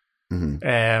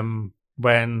 Mm-hmm.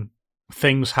 When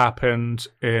things happened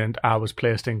and I was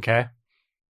placed in care.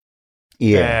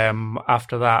 Yeah.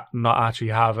 After that, not actually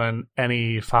having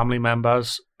any family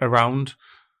members around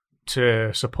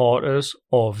to support us,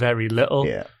 or very little.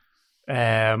 Yeah.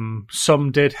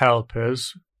 Some did help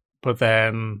us, but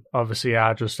then obviously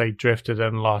I just like drifted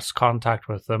and lost contact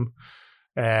with them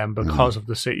because of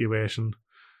the situation.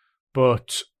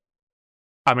 But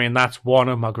I mean, that's one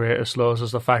of my greatest lows,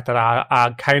 is the fact that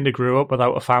I kind of grew up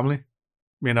without a family,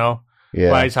 you know.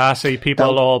 Yeah. Whereas I see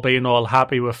people all being all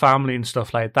happy with family and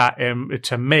stuff like that.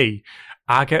 To me,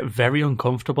 I get very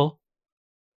uncomfortable.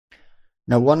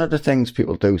 Now, one of the things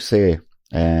people do say,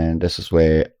 and this is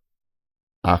where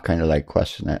I kind of like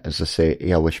question it, is to say,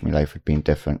 yeah, I wish my life had been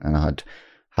different and I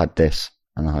had this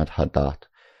and I had that.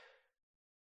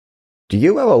 Do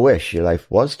you ever wish your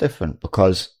life was different?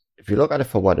 Because if you look at it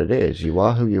for what it is, you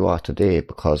are who you are today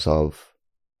because of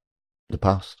the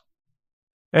past.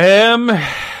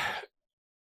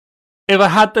 If I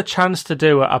had the chance to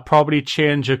do it, I'd probably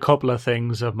change a couple of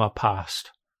things of my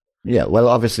past. Yeah, well,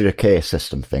 obviously the care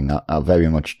system thing, I very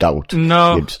much doubt.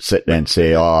 No. You'd sit there and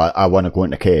say, oh, I want to go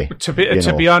into care. To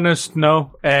be honest,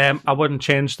 no. I wouldn't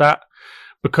change that.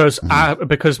 Because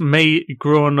because me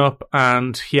growing up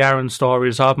and hearing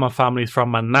stories of my family from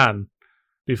my nan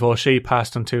before she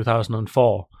passed in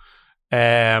 2004,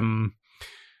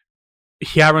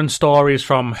 hearing stories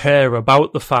from her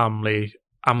about the family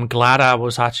I'm glad I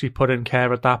was actually put in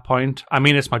care at that point. I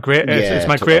mean, it's my Yeah,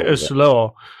 greatest totally.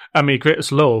 low. I mean,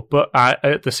 greatest low, but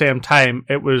at the same time,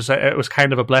 it was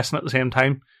kind of a blessing at the same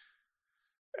time.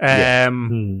 Yeah.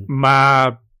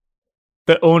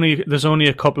 There's only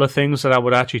a couple of things that I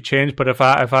would actually change, but if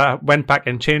I went back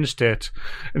and changed it,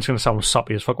 it's going to sound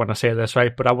soppy as fuck when I say this,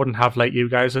 right? But I wouldn't have like you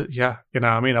guys, you know what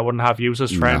I mean? I wouldn't have you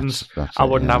as friends. That's I it,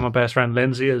 wouldn't yeah. have my best friend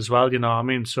Lindsay as well, you know what I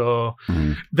mean? So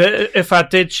Mhm. if I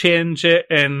did change it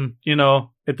and, you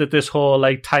know, it did this whole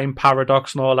like time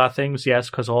paradox and all that things, yes,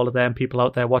 because all of them people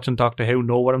out there watching Doctor Who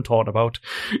know what I'm talking about.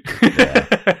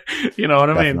 You know what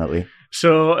I mean? Definitely.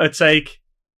 So it's like,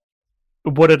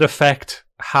 would it affect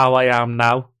how I am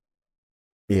now?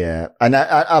 Yeah, and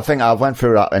I think I went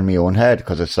through that in my own head,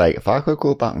 because it's like, if I could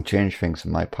go back and change things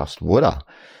in my past, would I?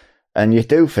 And you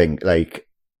do think, like,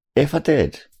 if I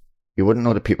did, you wouldn't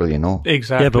know the people you know.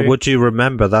 Exactly. Yeah, but would you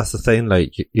remember? That's the thing.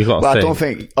 Like, you got to Well, think. I don't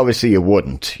think, obviously you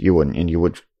wouldn't, and you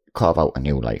would carve out a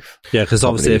new life. Yeah, because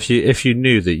Probably. obviously, if you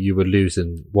knew that you were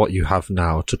losing what you have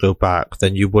now to go back,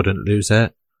 then you wouldn't lose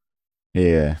it.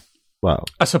 Yeah. Well,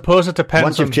 I suppose it depends.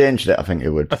 Once you've changed it, I think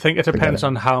you would. I think it depends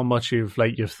on how much you've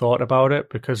thought about it,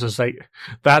 because it's like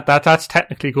that's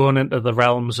technically going into the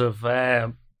realms of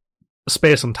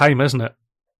space and time, isn't it?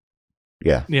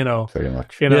 Yeah, You know, pretty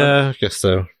much. you know. yeah, I guess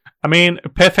so. I mean, a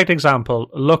perfect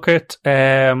example. Look at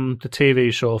the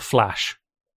TV show Flash.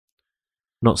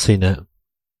 Not seen it.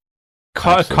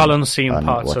 Colin's seen And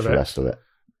parts watch of the it. rest of it.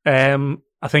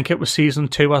 I think it was season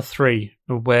 2 or 3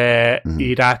 where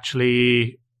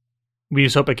we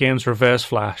was up against Reverse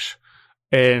Flash,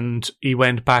 and he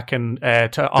went back and to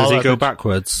Does he alter go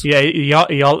backwards? Yeah, he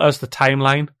alters the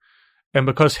timeline, and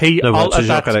because he No, but altered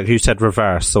that. you said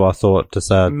reverse, so I thought does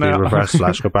the No. reverse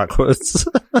Flash go backwards?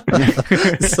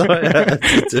 So, yeah.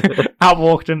 I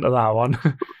walked into that one.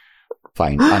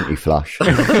 Fine, anti-Flash. But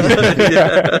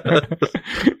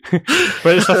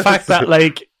it's the fact that,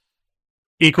 like,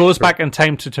 he goes back in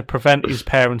time to prevent his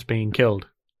parents being killed.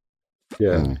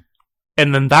 Yeah. Mm.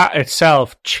 And then that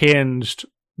itself changed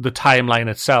the timeline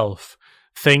itself.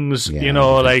 Things, Yeah, you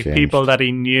know, it like changed. people that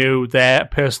he knew, their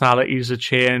personalities had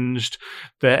changed.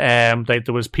 Like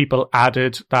there was people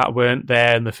added that weren't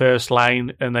there in the first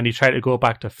line, and then he tried to go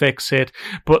back to fix it.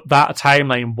 But that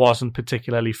timeline wasn't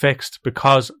particularly fixed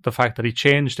because the fact that he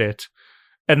changed it,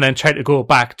 and then tried to go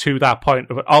back to that point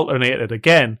of it, alternate it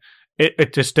again.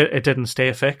 It didn't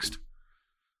stay fixed.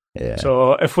 Yeah.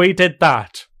 So if we did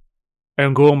that,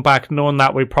 and going back knowing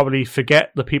that we probably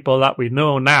forget the people that we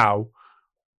know now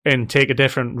and take a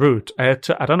different route, I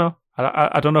don't know.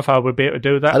 I don't know if I would be able to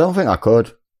do that. I don't think I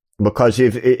could, because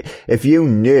if you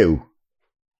knew,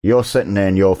 you're sitting there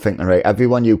and you're thinking, right,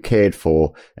 everyone you cared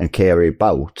for and care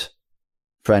about,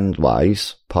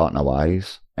 friend-wise,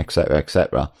 partner-wise,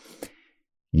 etc.,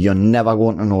 you're never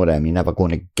going to know them. You're never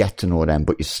going to get to know them,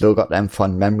 but you still got them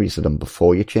fond memories of them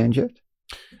before you change it.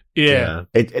 Yeah.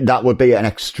 That would be an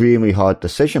extremely hard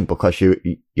decision, because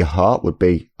your heart would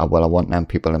be, oh, well, I want them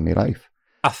people in my life.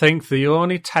 I think the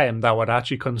only time that I would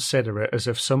actually consider it is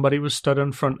if somebody was stood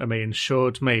in front of me and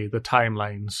showed me the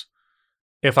timelines.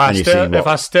 If I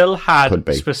still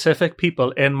had specific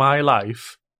people in my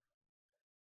life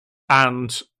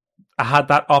and I had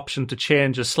that option to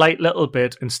change a slight little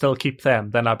bit and still keep them,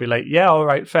 then I'd be like, yeah, all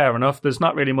right, fair enough. There's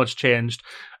not really much changed.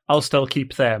 I'll still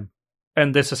keep them.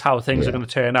 And this is how things are going to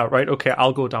turn out, right? Okay,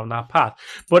 I'll go down that path.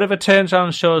 But if it turns out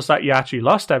and shows that you actually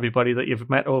lost everybody that you've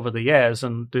met over the years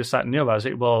and this, that, and the other, I was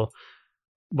like, well,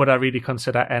 would I really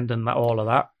consider ending all of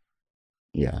that?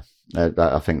 Yeah,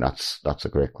 I think that's a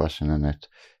great question, isn't it?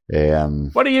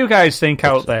 What do you guys think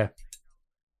out there?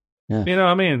 Yeah. You know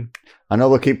what I mean? I know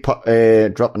we keep dropping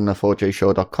the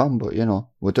 4gshow.com, but, you know,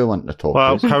 we do want to talk.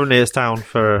 Well, currently it's down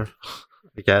for,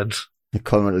 again.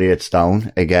 Currently it's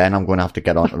down. Again, I'm going to have to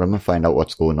get onto them and find out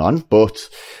what's going on. But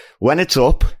when it's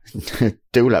up,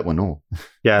 do let me know.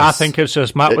 Yes. I think it's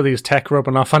just Matt with his tech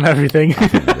rubbing off on everything.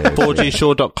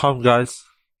 4gshow.com, guys.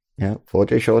 Yeah,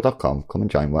 4gshow.com. Come and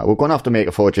join. We're going to have to make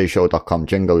a 4gshow.com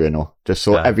jingle, you know, just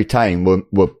so every time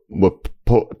we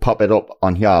pop it up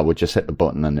on here, we'll just hit the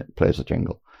button and it plays a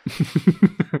jingle.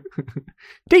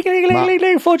 Ding, ding, ding, ding,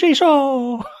 ding, 4G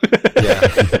show.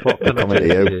 Yeah. What can I Coming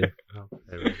to do?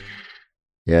 you.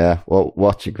 Yeah, well,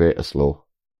 what's your greatest low?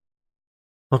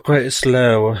 My greatest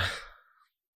low, I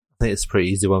think it's a pretty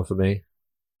easy one for me.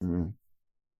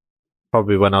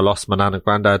 Probably when I lost my nan and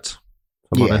granddad, if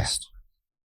I'm honest.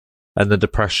 And the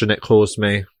depression it caused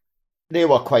me. They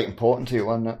were quite important to you,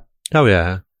 weren't they? Oh,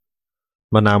 yeah.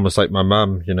 My nan was like my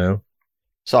mum, you know.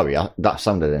 Sorry, that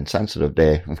sounded insensitive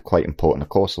there. It was quite important, of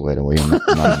course, the way that we nan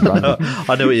and granddad.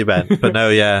 I know what you meant, but no,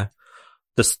 yeah.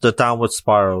 The downward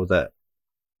spiral that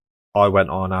I went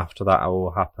on after that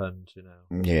all happened, you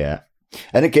know. Yeah.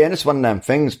 And again, it's one of them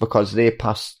things because they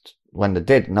passed when they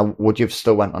did. Now, would you have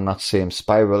still went on that same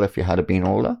spiral if you had been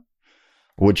older?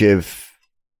 Would you have...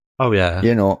 Oh, yeah.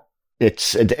 You know,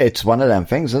 it's one of them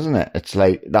things, isn't it? It's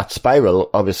like that spiral,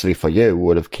 obviously, for you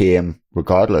would have came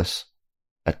regardless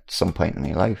at some point in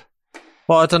your life.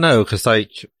 Well, I don't know, because,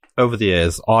 like, over the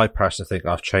years, I personally think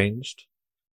I've changed.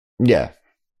 Yeah.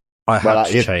 I had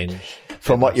to change.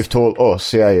 From what you've told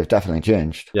us, yeah, you've definitely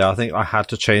changed. Yeah, I think I had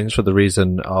to change for the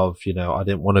reason of, you know, I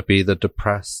didn't want to be the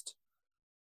depressed,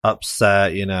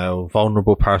 upset, you know,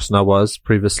 vulnerable person I was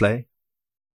previously.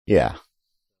 Yeah.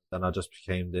 Then I just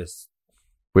became this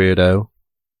weirdo,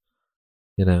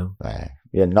 you know.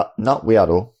 Yeah, not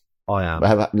weirdo. I am.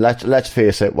 Let's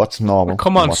face it. What's normal?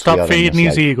 Come on, stop feeding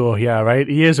his ego. Yeah, right.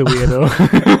 He is a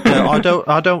weirdo. No,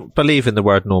 I don't believe in the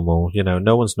word normal. You know,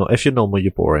 no one's not. If you're normal,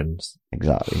 you're boring.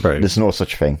 Exactly. True. There's no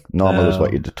such thing. Normal is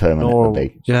what you determine it to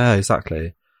be. Yeah,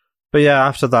 exactly. But yeah,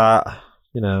 after that,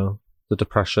 you know, the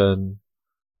depression,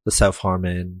 the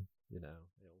self-harming, you know,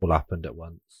 it all happened at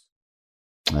once.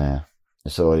 Yeah.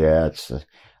 So yeah, it's.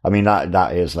 I mean,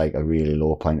 that is like a really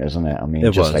low point, isn't it? I mean,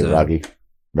 It just was, like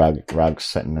Rag's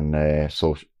sitting in the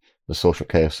social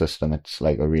care system. It's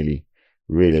like a really,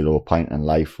 really low point in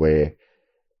life where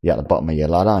you're at the bottom of your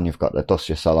ladder and you've got to dust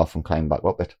yourself off and climb back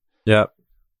up it. Yeah.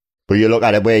 But you look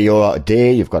at it where you're at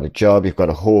today, you've got a job, you've got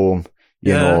a home,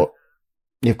 you know,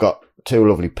 you've got 2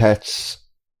 lovely pets.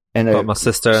 Got my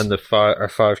sister and our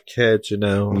 5 kids, you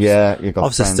know. Yeah, you've got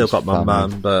obviously friends, still got my family.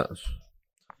 mum, but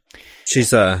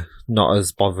she's not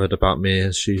as bothered about me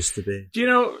as she used to be. Do you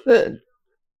know...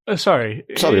 Sorry,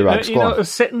 Rags, you know,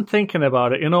 sitting thinking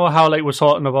about it, you know how like we're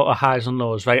talking about our highs and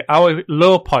lows, right? Our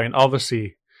low point,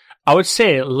 obviously, I would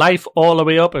say life all the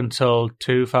way up until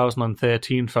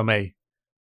 2013 for me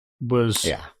was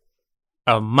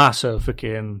a massive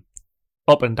fucking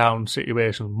up and down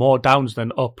situation, more downs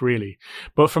than up, really.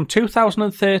 But from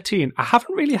 2013, I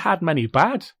haven't really had many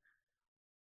bad.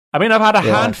 I mean, I've had a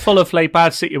handful of like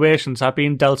bad situations. I've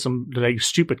been dealt some like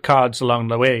stupid cards along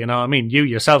the way. You know what I mean? You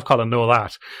yourself, Colin, know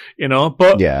that. You know,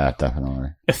 but yeah,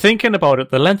 definitely. Thinking about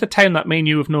it, the length of time that me and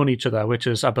you have known each other, which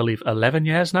is, I believe, 11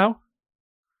 years now.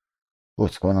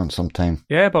 What's going on? Sometime?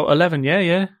 Yeah, about 11.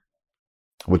 Yeah.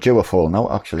 Would you have fallen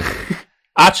out actually?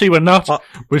 Actually, we're not.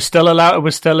 We're still allowed.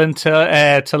 We're still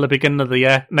until till the beginning of the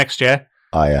year next year.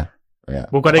 Oh yeah. Yeah,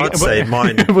 I'd say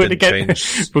mine didn't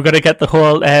change. We're going to get the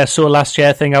whole so last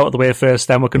year thing out of the way first,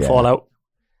 then we can fall out.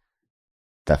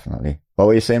 Definitely. What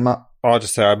were you saying, Matt? I'll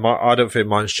just say I don't think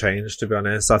mine's changed, to be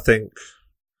honest. I think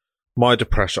my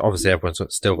depression, obviously everyone's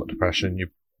still got depression. You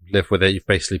live with it. You're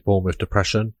basically born with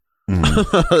depression.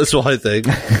 That's what I think.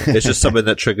 It's just something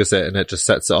that triggers it and it just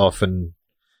sets it off, and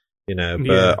you know.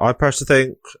 But I personally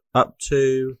think up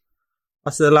to,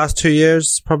 I'd say the last 2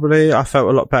 years, probably I felt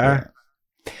a lot better. Yeah.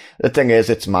 The thing is,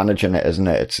 it's managing it, isn't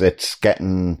it? It's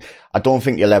getting. I don't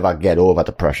think you'll ever get over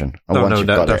depression. And once you've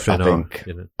got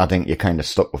it, I think you're kind of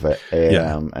stuck with it.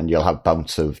 And you'll have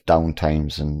bouts of down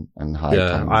times and high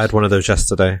times. I had one of those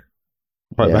yesterday.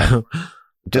 It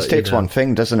just takes one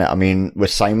thing, doesn't it? I mean, with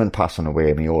Simon passing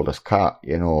away, my oldest cat,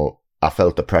 you know, I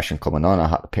felt depression coming on. I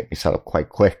had to pick myself up quite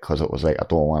quick because it was like, I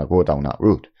don't want to go down that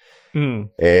route.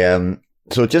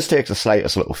 So it just takes the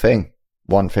slightest little thing,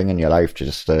 one thing in your life to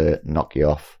just knock you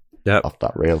off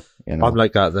that rail. You know? I'm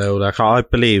like that though. Like, I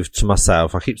believe to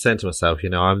myself, I keep saying to myself, you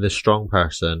know, I'm this strong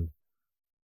person,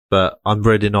 but I'm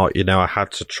really not. You know, I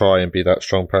had to try and be that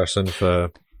strong person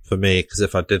for me, because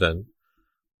if I didn't,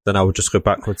 then I would just go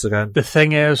backwards again. The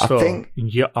thing is, though,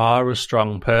 you are a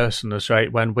strong person. That's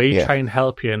right. When we try and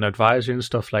help you and advise you and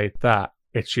stuff like that,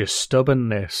 it's your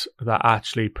stubbornness that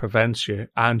actually prevents you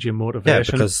and your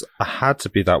motivation. Yeah, because I had to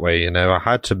be that way, you know. I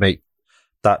had to make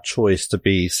that choice to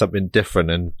be something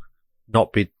different and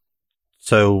not be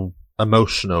so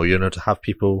emotional, you know, to have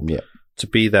people to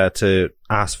be there to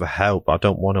ask for help. I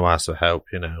don't want to ask for help,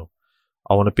 you know.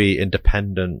 I want to be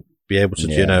independent, be able to,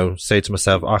 you know, say to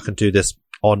myself, I can do this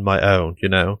on my own, you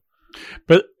know.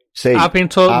 But I've been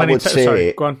told many times.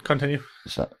 Sorry, go on, continue.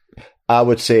 I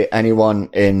would say anyone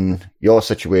in your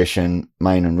situation,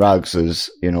 mine and Rags's,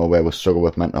 you know, where we struggle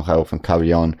with mental health and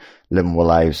carry on living our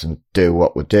lives and do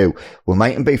what we do, we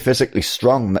mightn't be physically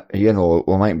strong, you know,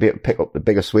 we mightn't be able to pick up the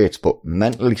biggest weights, but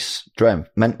mental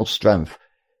strength,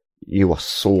 you are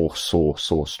so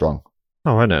strong.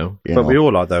 Oh, I know. But we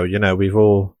all are, though. You know, we've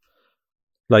all,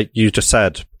 like you just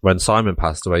said, when Simon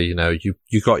passed away, you know,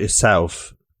 you got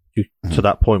yourself to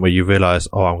that point where you realise,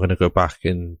 oh, I'm going to go back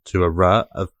into a rut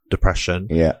of depression.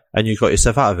 And you got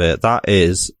yourself out of it. That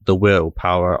is the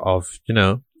willpower of, you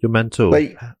know, your mental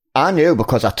I knew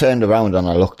because I turned around and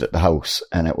I looked at the house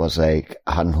and it was like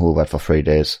I hadn't hoovered for 3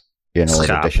 days. You know,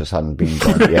 Scab. the dishes hadn't been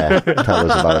done. Yeah,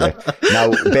 tell us about it. Now,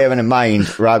 bearing in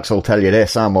mind, Rags will tell you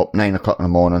this, I'm up 9 o'clock in the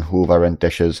morning, hoovering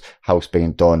dishes, house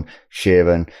being done,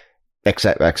 shaving,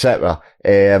 etc., etc.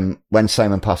 When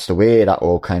Simon passed away, that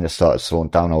all kind of started slowing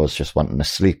down. I was just wanting to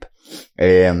sleep.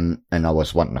 And I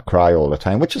was wanting to cry all the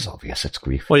time, which is obvious, it's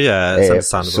grief. Well, yeah, it's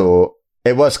understandable. So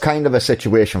it was kind of a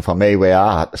situation for me where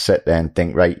I had to sit there and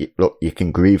think, right, look, you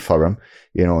can grieve for him.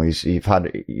 You know, he's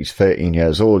 13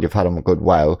 years old. You've had him a good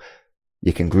while.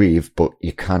 You can grieve, but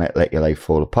you cannot let your life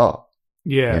fall apart.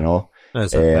 Yeah. You know?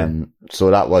 Exactly.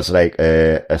 So that was like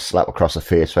a slap across the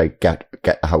face, right? Get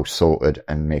the house sorted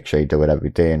and make sure you do it every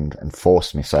day and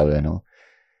force myself, you know?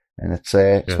 And it's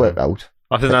worked out.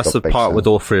 I think that's the part with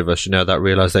all three of us, you know, that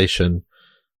realization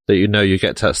that, you know, you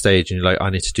get to that stage and you're like, I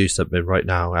need to do something right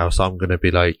now, else I'm going to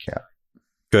be like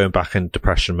going back in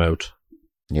depression mode.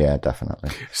 Yeah,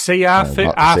 definitely. See, I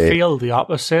feel the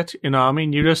opposite. You know what I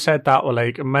mean? You just said that, well,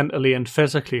 like mentally and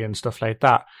physically and stuff like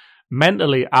that.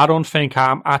 Mentally, I don't think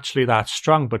I'm actually that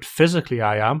strong, but physically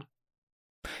I am.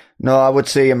 No, I would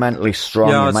say you're mentally strong.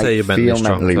 Yeah, I'd say you're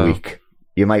mentally weak.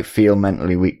 You might feel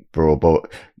mentally weak, bro,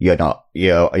 but you're not.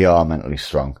 You are mentally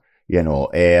strong. You know,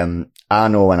 I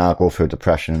know when I go through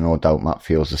depression, and no doubt Matt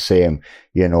feels the same.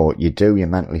 You know, you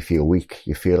mentally feel weak.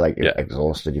 You feel like you're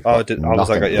exhausted. You've got I was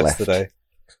like that left. yesterday.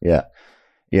 Yeah.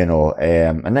 You know,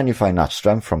 and then you find that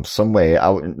strength from somewhere.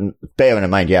 Bearing in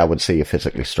mind, I would say you're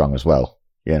physically strong as well.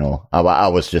 You know, I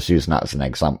was just using that as an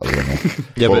example. You know?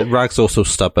 Yeah, but Rag's also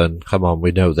stubborn. Come on,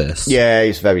 we know this. Yeah,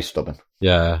 he's very stubborn.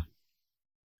 Yeah.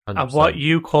 100%. And what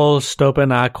you call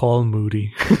stubborn, I call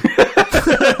moody.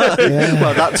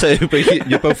 Well, that too, but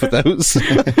you're both of those.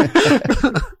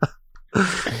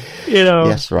 You know.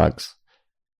 Yes, Rags.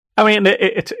 I mean,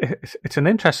 it's an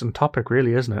interesting topic,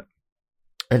 really, isn't it?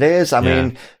 It is. I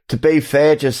mean, to be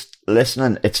fair, just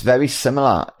listening, it's very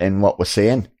similar in what we're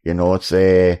saying. You know, it's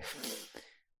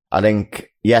I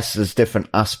think, yes, there's different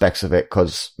aspects of it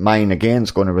because mine, again,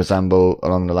 is going to resemble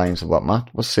along the lines of what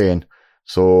Matt was saying.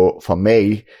 So for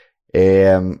me,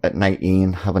 at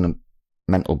 19, having a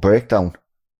mental breakdown,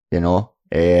 you know,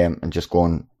 and just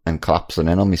going and collapsing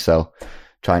in on myself,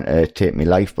 trying to take my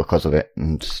life because of it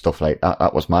and stuff like that.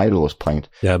 That was my lowest point.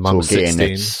 Yeah, mine was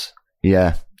 16.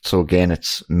 So again,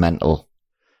 it's mental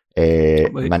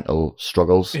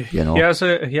struggles, you know. He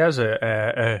has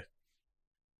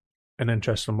an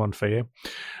interesting one for you.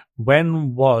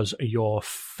 When was your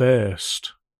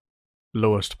first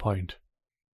lowest point?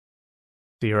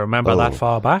 Do you remember that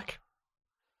far back?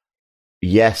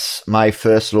 Yes, my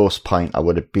first lowest point, I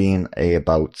would have been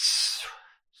about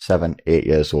 7, 8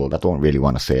 years old. I don't really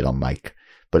want to say it on mic,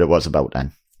 but it was about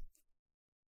then.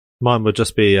 Mine would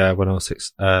just be when I was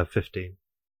 15.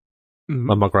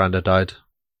 When my granddad died.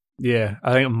 Yeah,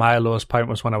 I think my lowest point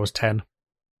was when I was 10.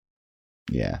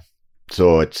 Yeah.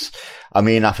 So I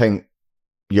think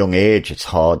young age, it's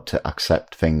hard to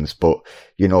accept things, but,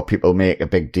 you know, people make a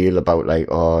big deal about like,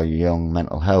 oh, young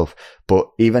mental health. But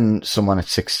even someone at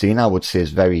 16, I would say,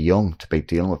 is very young to be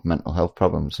dealing with mental health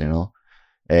problems, you know.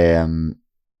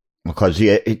 Because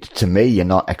to me, you're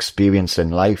not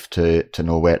experiencing life to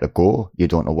know where to go. You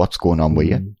don't know what's going on with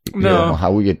you. You don't know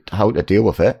how to deal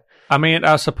with it. I mean,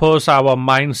 I suppose our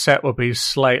mindset would be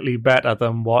slightly better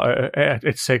than what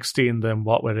at 16 than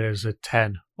what it is at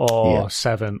 10 or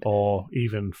 7 or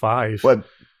even 5. Well,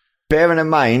 bearing in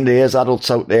mind, there's adults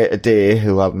out there today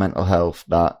who have mental health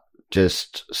that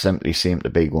just simply seem to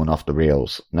be going off the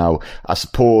rails. Now, I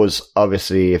suppose,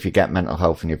 obviously, if you get mental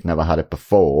health and you've never had it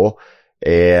before,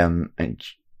 and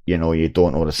you know, you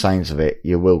don't know the signs of it,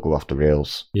 you will go off the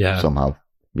rails somehow.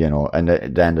 You know, and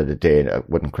at the end of the day, I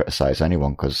wouldn't criticize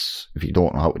anyone because if you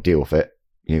don't know how to deal with it,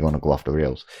 you're going to go off the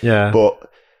rails. Yeah.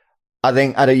 But I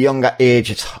think at a younger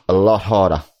age, it's a lot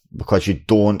harder because you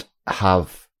don't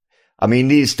have. I mean,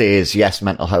 these days, yes,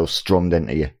 mental health's drummed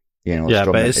into you. You know, yeah,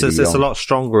 but it's a lot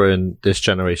stronger in this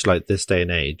generation, like this day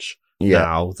and age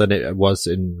now than it was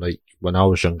in like when I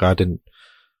was younger. I didn't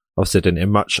hear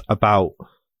much about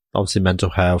obviously mental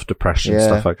health, depression,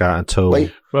 stuff like that until.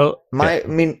 My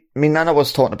nana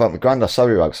was talking about my granddad.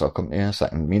 Sorry, Rags, I'll come to you in a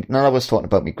second. My nana was talking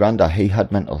about my granddad. He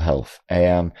had mental health,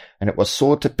 and it was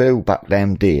so taboo back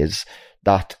them days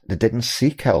that they didn't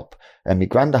seek help. And my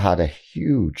granddad had a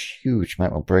huge, huge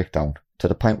mental breakdown to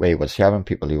the point where he was sharing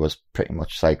people who was pretty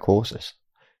much psychosis,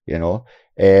 you know.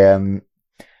 And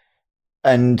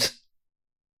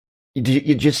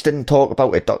you just didn't talk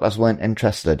about it. Doctors weren't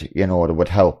interested, you know. They would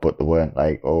help, but they weren't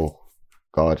like, oh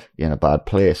God, you're in a bad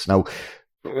place. Now,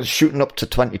 shooting up to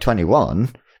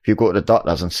 2021, if you go to the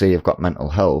doctors and say you've got mental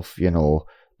health, you know,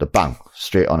 the bang,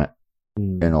 straight on it.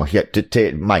 You know, you have to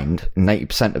take mind,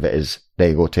 90% of it is, there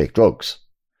you go, take drugs.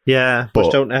 Yeah, But-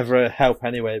 which don't ever help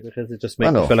anyway, because it just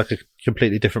makes you feel like a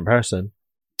completely different person.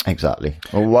 Exactly.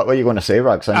 Well, what were you going to say,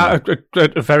 Rags?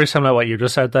 Very similar to what you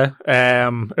just said there.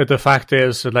 The fact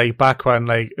is, like, back in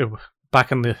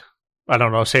the, I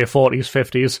don't know, say 40s,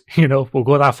 50s, you know, we'll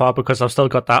go that far because I've still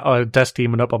got that desk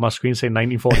demon up on my screen saying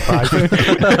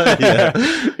 1945.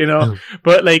 Yeah. You know,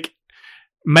 but like,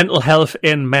 mental health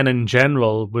in men in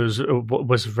general was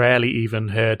rarely even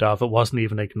heard of. It wasn't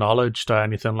even acknowledged or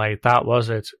anything like that, was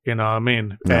it? You know what I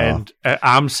mean? No. And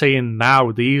I'm seeing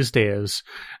now these days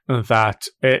that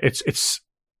it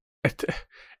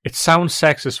sounds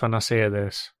sexist when I say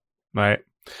this, right?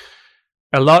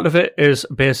 A lot of it is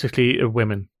basically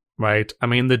women, right? I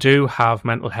mean, they do have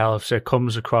mental health, so it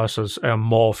comes across as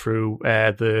more through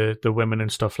the women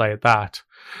and stuff like that.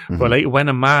 Mhm. But like, when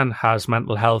a man has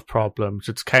mental health problems,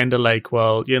 it's kind of like,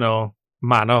 well, you know,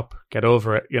 man up, get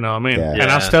over it, you know what I mean? Yeah.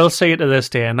 And I still see it to this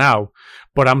day now,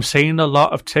 but I'm seeing a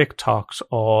lot of TikToks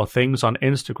or things on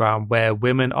Instagram where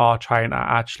women are trying to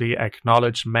actually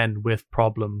acknowledge men with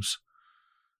problems.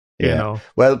 You Yeah. know?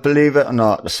 Well, believe it or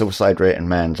not, the suicide rate in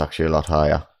men's actually a lot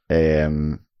higher.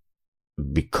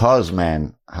 Because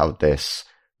men have this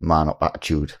man-up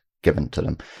attitude given to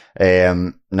them.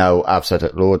 Now, I've said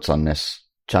it loads on this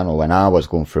channel. When I was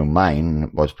going through mine,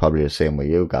 it was probably the same with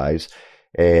you guys.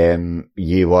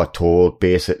 You were told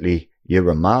basically you're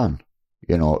a man.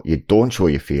 You know, you don't show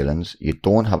your feelings. You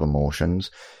don't have emotions.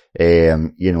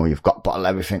 You know, you've got to bottle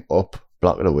everything up,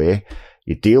 block it away.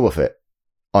 You deal with it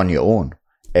on your own.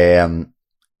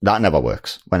 That never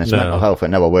works. When it's mental health, it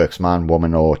never works. Man,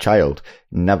 woman, or child,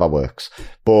 never works.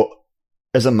 But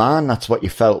as a man, that's what you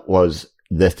felt was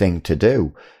the thing to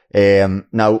do.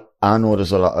 Now, I know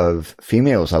there's a lot of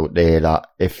females out there that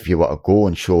if you were to go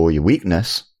and show your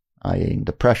weakness, i.e.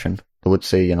 depression, they would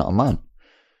say you're not a man.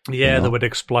 Yeah, You know? they would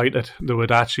exploit it. They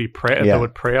would actually prey. Yeah. They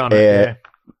would prey on it.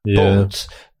 Yeah. But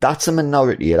that's a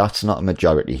minority. That's not a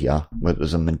majority here. But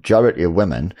there's a majority of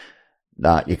women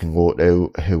that you can go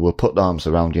to who will put their arms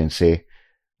around you and say,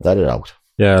 let it out.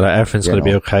 Yeah, like everything's You going to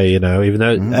be know. okay, you know, even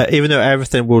though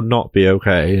everything will not be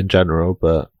okay in general,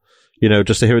 but, you know,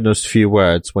 just hearing those few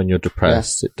words when you're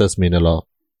depressed, it does mean a lot.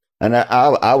 And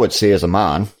I would say as a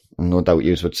man, and no doubt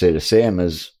you would say the same,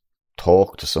 is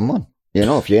talk to someone. You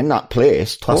know, if you're in that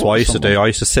place, talk That's what I used to someone. do. I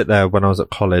used to sit there when I was at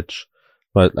college,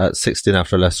 like at 16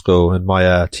 after I left school, and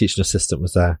my teaching assistant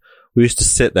was there. We used to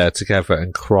sit there together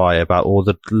and cry about all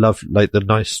the love, like the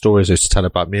nice stories I used to tell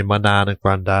about me and my nan and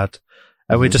granddad.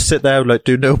 And we just sit there, like,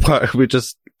 do no part. We'd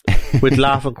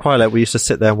laugh and cry. Like, we used to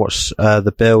sit there and watch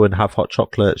the Bill and have hot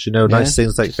chocolates, you know, nice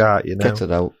things like that, you know. Get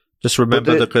it out. Just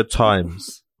remember the good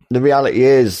times. The reality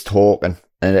is talking,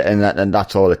 and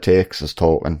that's all it takes is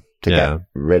talking to get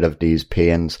rid of these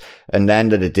pains. And at the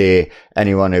end of the day,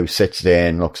 anyone who sits there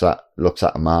and looks at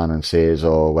a man and says,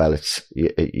 "Oh, well,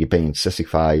 you're being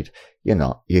sissified," you're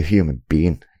not. You're a human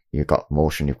being. You've got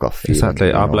emotion. You've got feeling.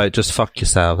 Exactly. I'm like, just fuck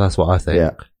yourself. That's what I think.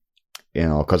 Yeah. You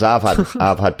know, because I've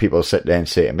had people sit there and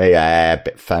say to me, a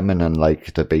bit feminine,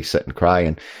 like to be sitting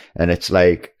crying, and it's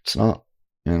like it's not.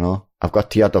 You know, I've got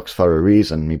tear ducts for a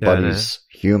reason. My body's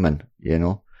human. You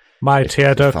know. My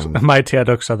tear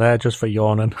ducts are there just for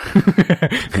yawning.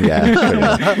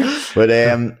 Yeah, but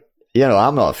you know,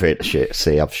 I'm not afraid to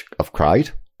say I've cried.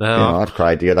 No. You know, I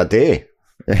cried the other day.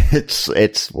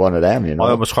 It's one of them. You know,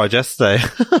 I almost cried yesterday.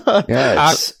 yeah.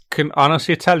 I can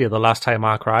honestly tell you the last time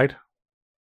I cried.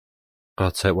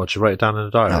 God's sake, what, you write it down in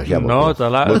the diary? Oh, yeah, No, the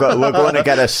last. we're going to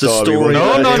get a story. story.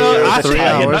 No, Actually, 3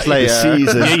 hours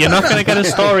later. You're not going to get a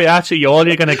story. Actually, all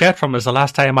you're going to get from is the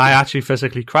last time I actually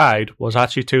physically cried was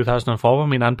actually 2004 when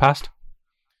my nan passed.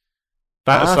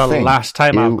 That's the last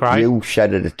time I've cried. You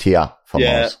shedded a tear for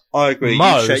Moz. I agree.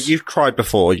 Moz? You've cried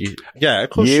before. Of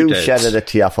course you You did. shedded a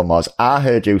tear for Moz. I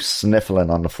heard you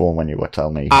sniffling on the phone when you were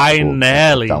telling me. I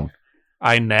nearly. No,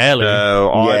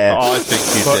 Yeah. I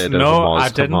think you But did. no, over Moz. I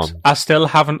Come didn't. on. I still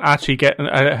haven't actually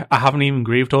I haven't even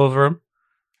grieved over him.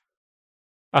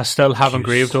 I still haven't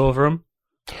grieved over him.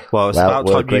 Well, it's Well, about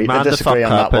we'll time you agree to man the fuck disagree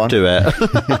on up that and one. do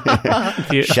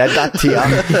it. You- Shed that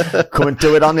tear. Come and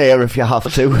do it on air if you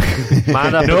have to.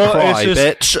 Man up No, and cry,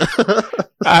 it's bitch.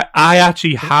 I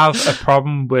actually have a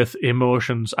problem with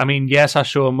emotions. I mean, yes, I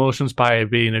show emotions by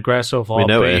being aggressive or We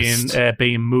noticed.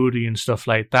 being moody and stuff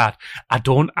like that. I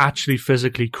don't actually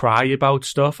physically cry about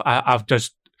stuff.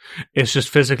 It's just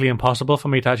physically impossible for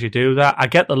me to actually do that. I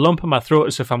get the lump in my throat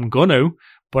as if I'm gonna,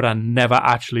 but I never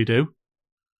actually do.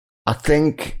 I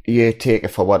think you take it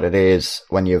for what it is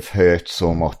when you've hurt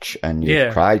so much and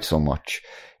you've cried so much.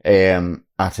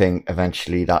 I think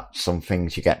eventually that's some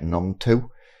things you get numb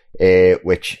to.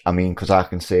 which, I mean, because I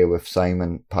can say with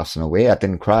Simon passing away, I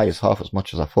didn't cry half as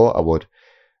much as I thought I would.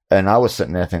 And I was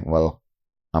sitting there thinking, well,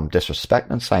 I'm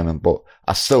disrespecting Simon, but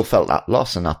I still felt that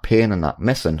loss and that pain and that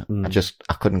missing.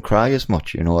 I couldn't cry as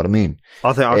much, you know what I mean?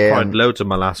 I think I cried loads in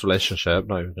my last relationship,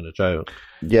 not even going to joke.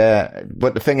 Yeah,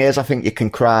 but the thing is, I think you can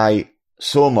cry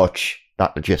so much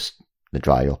that they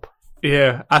dry up.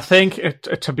 Yeah, I think,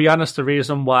 to be honest, the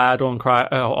reason why I don't cry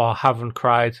or haven't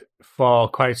cried for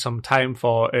quite some time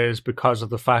is because of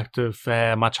the fact of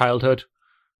my childhood.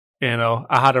 You know,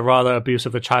 I had a rather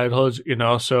abusive childhood, you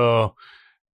know, so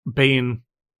being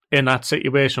in that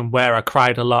situation where I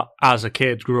cried a lot as a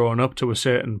kid growing up to a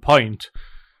certain point,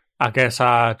 I guess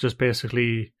I just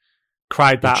basically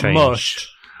cried that much.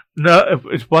 No,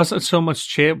 it wasn't so much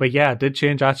change, but yeah, it did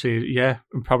change actually. Yeah,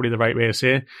 probably the right way to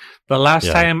say it. The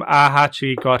last time I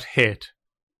actually got hit,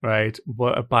 right,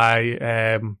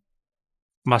 by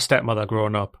my stepmother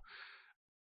growing up,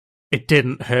 it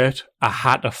didn't hurt. I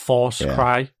had to force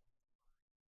cry.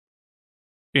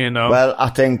 You know? Well, I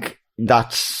think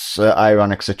that's an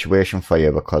ironic situation for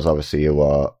you because obviously you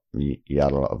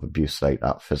had a lot of abuse like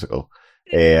that, physical.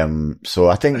 So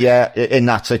I think, in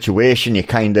that situation, you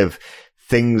kind of,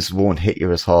 things won't hit you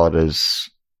as hard as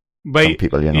some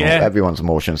people, you know. Everyone's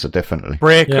emotions are differently.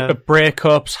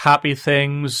 Breakups, happy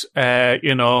things,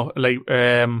 you know, like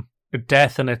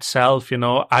death in itself, you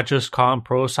know, I just can't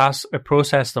process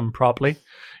them properly.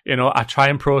 You know, I try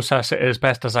and process it as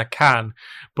best as I can,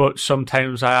 but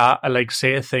sometimes I like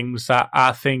say things that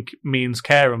I think means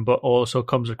caring, but also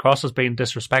comes across as being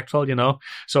disrespectful, you know?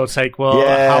 So it's like, well,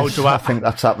 how do I... I think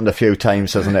that's happened a few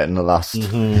times, hasn't it, in the last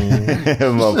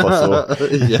month or so.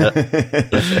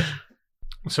 Yeah.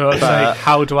 So it's like,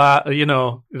 how do I, you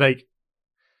know, like...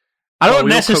 I don't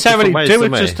necessarily do it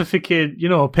just to fucking, you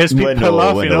know, piss people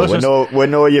off. We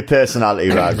know your personality,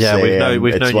 Rags. Yeah,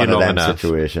 we've known you long enough.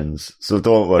 Situations, so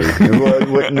don't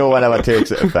worry. No one ever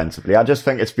takes it offensively. I just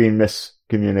think it's been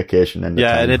miscommunication. And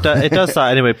it does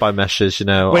that anyway by messages. You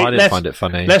know, I didn't find it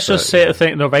funny. Let's just say the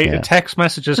thing, though, right? Yeah. Text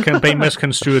messages can be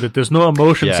misconstrued. There's no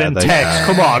emotions in text.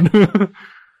 Come on.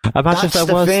 Imagine if there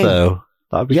was, though.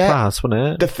 That'd be class,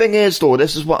 wouldn't it? The thing is, though,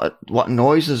 this is what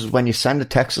annoys us is when you send a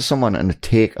text to someone and they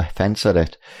take offence at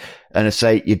it. And it's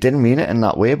like, you didn't mean it in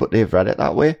that way, but they've read it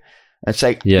that way. And it's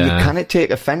like, you can't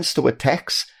take offence to a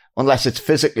text unless it's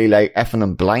physically like effing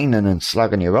and blinding and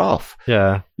slagging you off.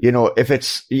 Yeah. You know, if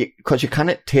it's, because you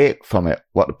can't take from it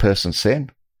what the person's saying.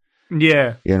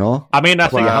 Yeah. You know? I mean, I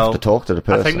think you have to talk to the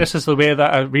person. I think this is the way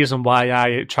that, a reason why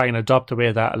I try and adopt the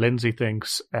way that Lindsay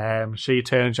thinks. She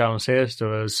turns around and says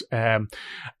to us, I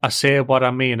say what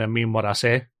I mean what I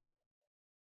say.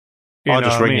 I'll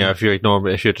just ring you if you ignore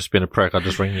me. If you're just being a prick, I'll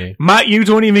just ring you. Matt, you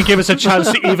don't even give us a chance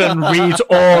to even read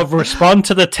or respond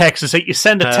to the text. It's like you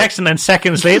send a text and then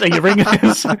seconds later you ring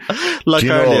us. Like, do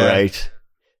you know, right?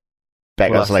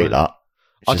 Becca's like that.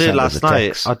 I did it last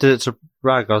night. I did it to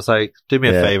Rag. I was like, do me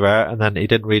a favour, and then he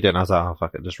didn't read it, and I was like, oh,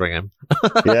 fuck it, just ring him.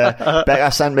 Yeah.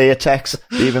 Becca sent me a text,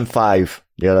 leaving 5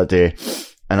 the other day,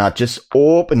 and I just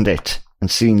opened it and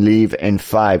seen leave in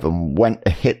 5 and went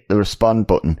to hit the respond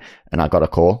button, and I got a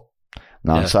call.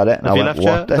 And I answered it, and I went,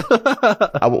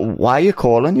 what? Why are you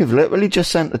calling? You've literally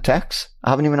just sent the text.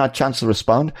 I haven't even had a chance to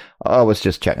respond. I was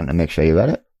just checking to make sure you read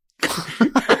it.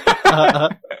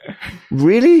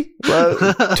 Really?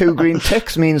 Well, 2 green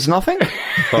ticks means nothing.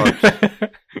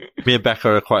 Me and Becca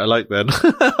are quite alike then.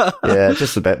 Yeah,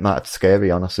 just a bit, Matt. It's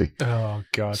scary, honestly. Oh,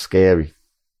 God. Scary.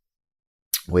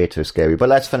 Way too scary. But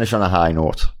let's finish on a high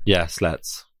note. Yes,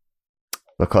 let's.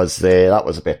 Because that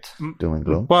was a bit doom and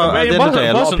gloom. Well, at the end of the day,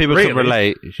 a lot of people can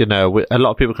relate. You know, a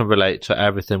lot of people can relate to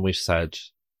everything we've said.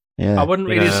 Yeah. I wouldn't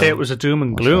really say it was a doom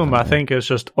and gloom. I think it's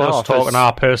just us talking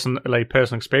our personal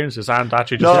experiences and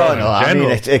actually just in general. I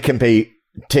mean, it can be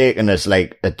taken as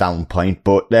like a down point,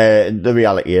 but the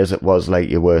reality is it was like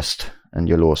your worst and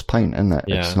your lowest point, isn't it?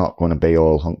 Yeah. It's not going to be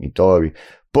all hunky-dory.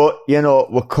 But, you know,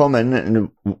 we're coming, and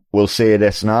we'll say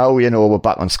this now, you know, we're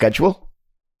back on schedule.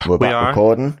 We're back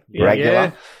recording regular.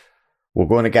 Yeah. We're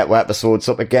going to get our episodes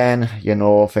up again, you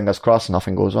know, fingers crossed,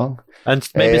 nothing goes wrong. And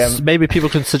maybe people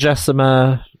can suggest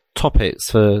some topics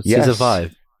for season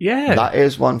 5. Yeah. That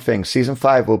is one thing. Season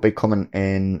 5 will be coming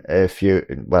in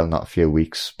not a few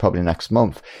weeks, probably next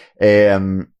month.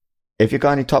 If you've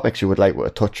got any topics you would like to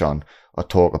touch on or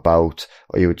talk about,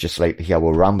 or you would just like to hear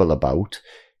we'll ramble about,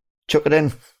 chuck it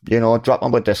in. Drop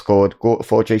on our Discord, go to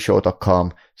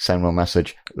 4gshow.com, send me a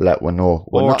message, let one know.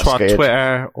 We're or not scared.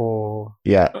 Twitter, or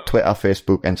Twitter,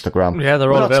 Facebook, Instagram. Yeah, they're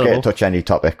We're all not scared available. to touch any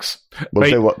topics.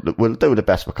 We'll do the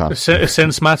best we can.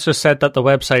 Since Matt's just said that the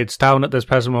website's down at this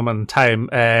present moment in time,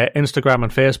 Instagram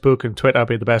and Facebook and Twitter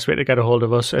be the best way to get a hold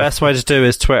of us. best way to do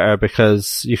is Twitter,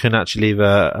 because you can actually leave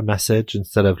a message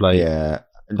instead of like. Yeah.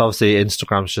 Obviously,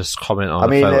 Instagram's just comment on I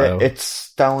mean, a photo.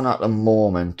 it's down at the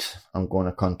moment. I'm going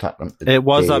to contact them today. It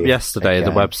was up yesterday,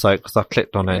 again. the website, because I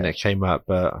clicked on it and it came up,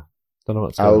 but I don't know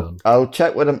what's going on. I'll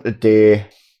check with them today.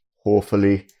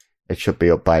 Hopefully, it should be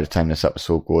up by the time this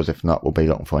episode goes. If not, we'll be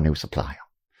looking for a new supplier.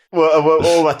 We're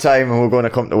over time and we're going to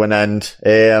come to an end.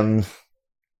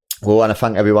 We want to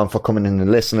thank everyone for coming in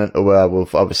and listening to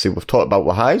we've talked about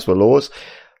our highs, our lows.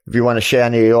 If you want to share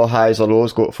any of your highs or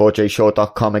lows, go to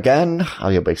 4gshow.com again.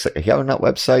 You'll be sick of hearing that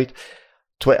website.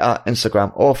 Twitter,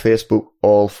 Instagram or Facebook,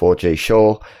 all 4G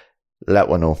Show. Let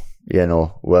one know.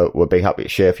 We'll be happy to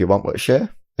share if you want to share.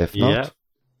 If not,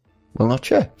 we'll not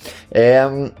share.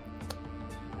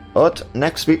 But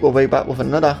next week we'll be back with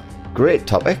another great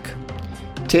topic.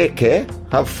 Take care,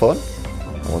 have fun,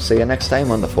 and we'll see you next time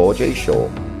on the 4G Show.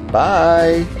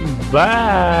 Bye.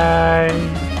 Bye.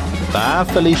 Bye,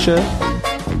 Felicia.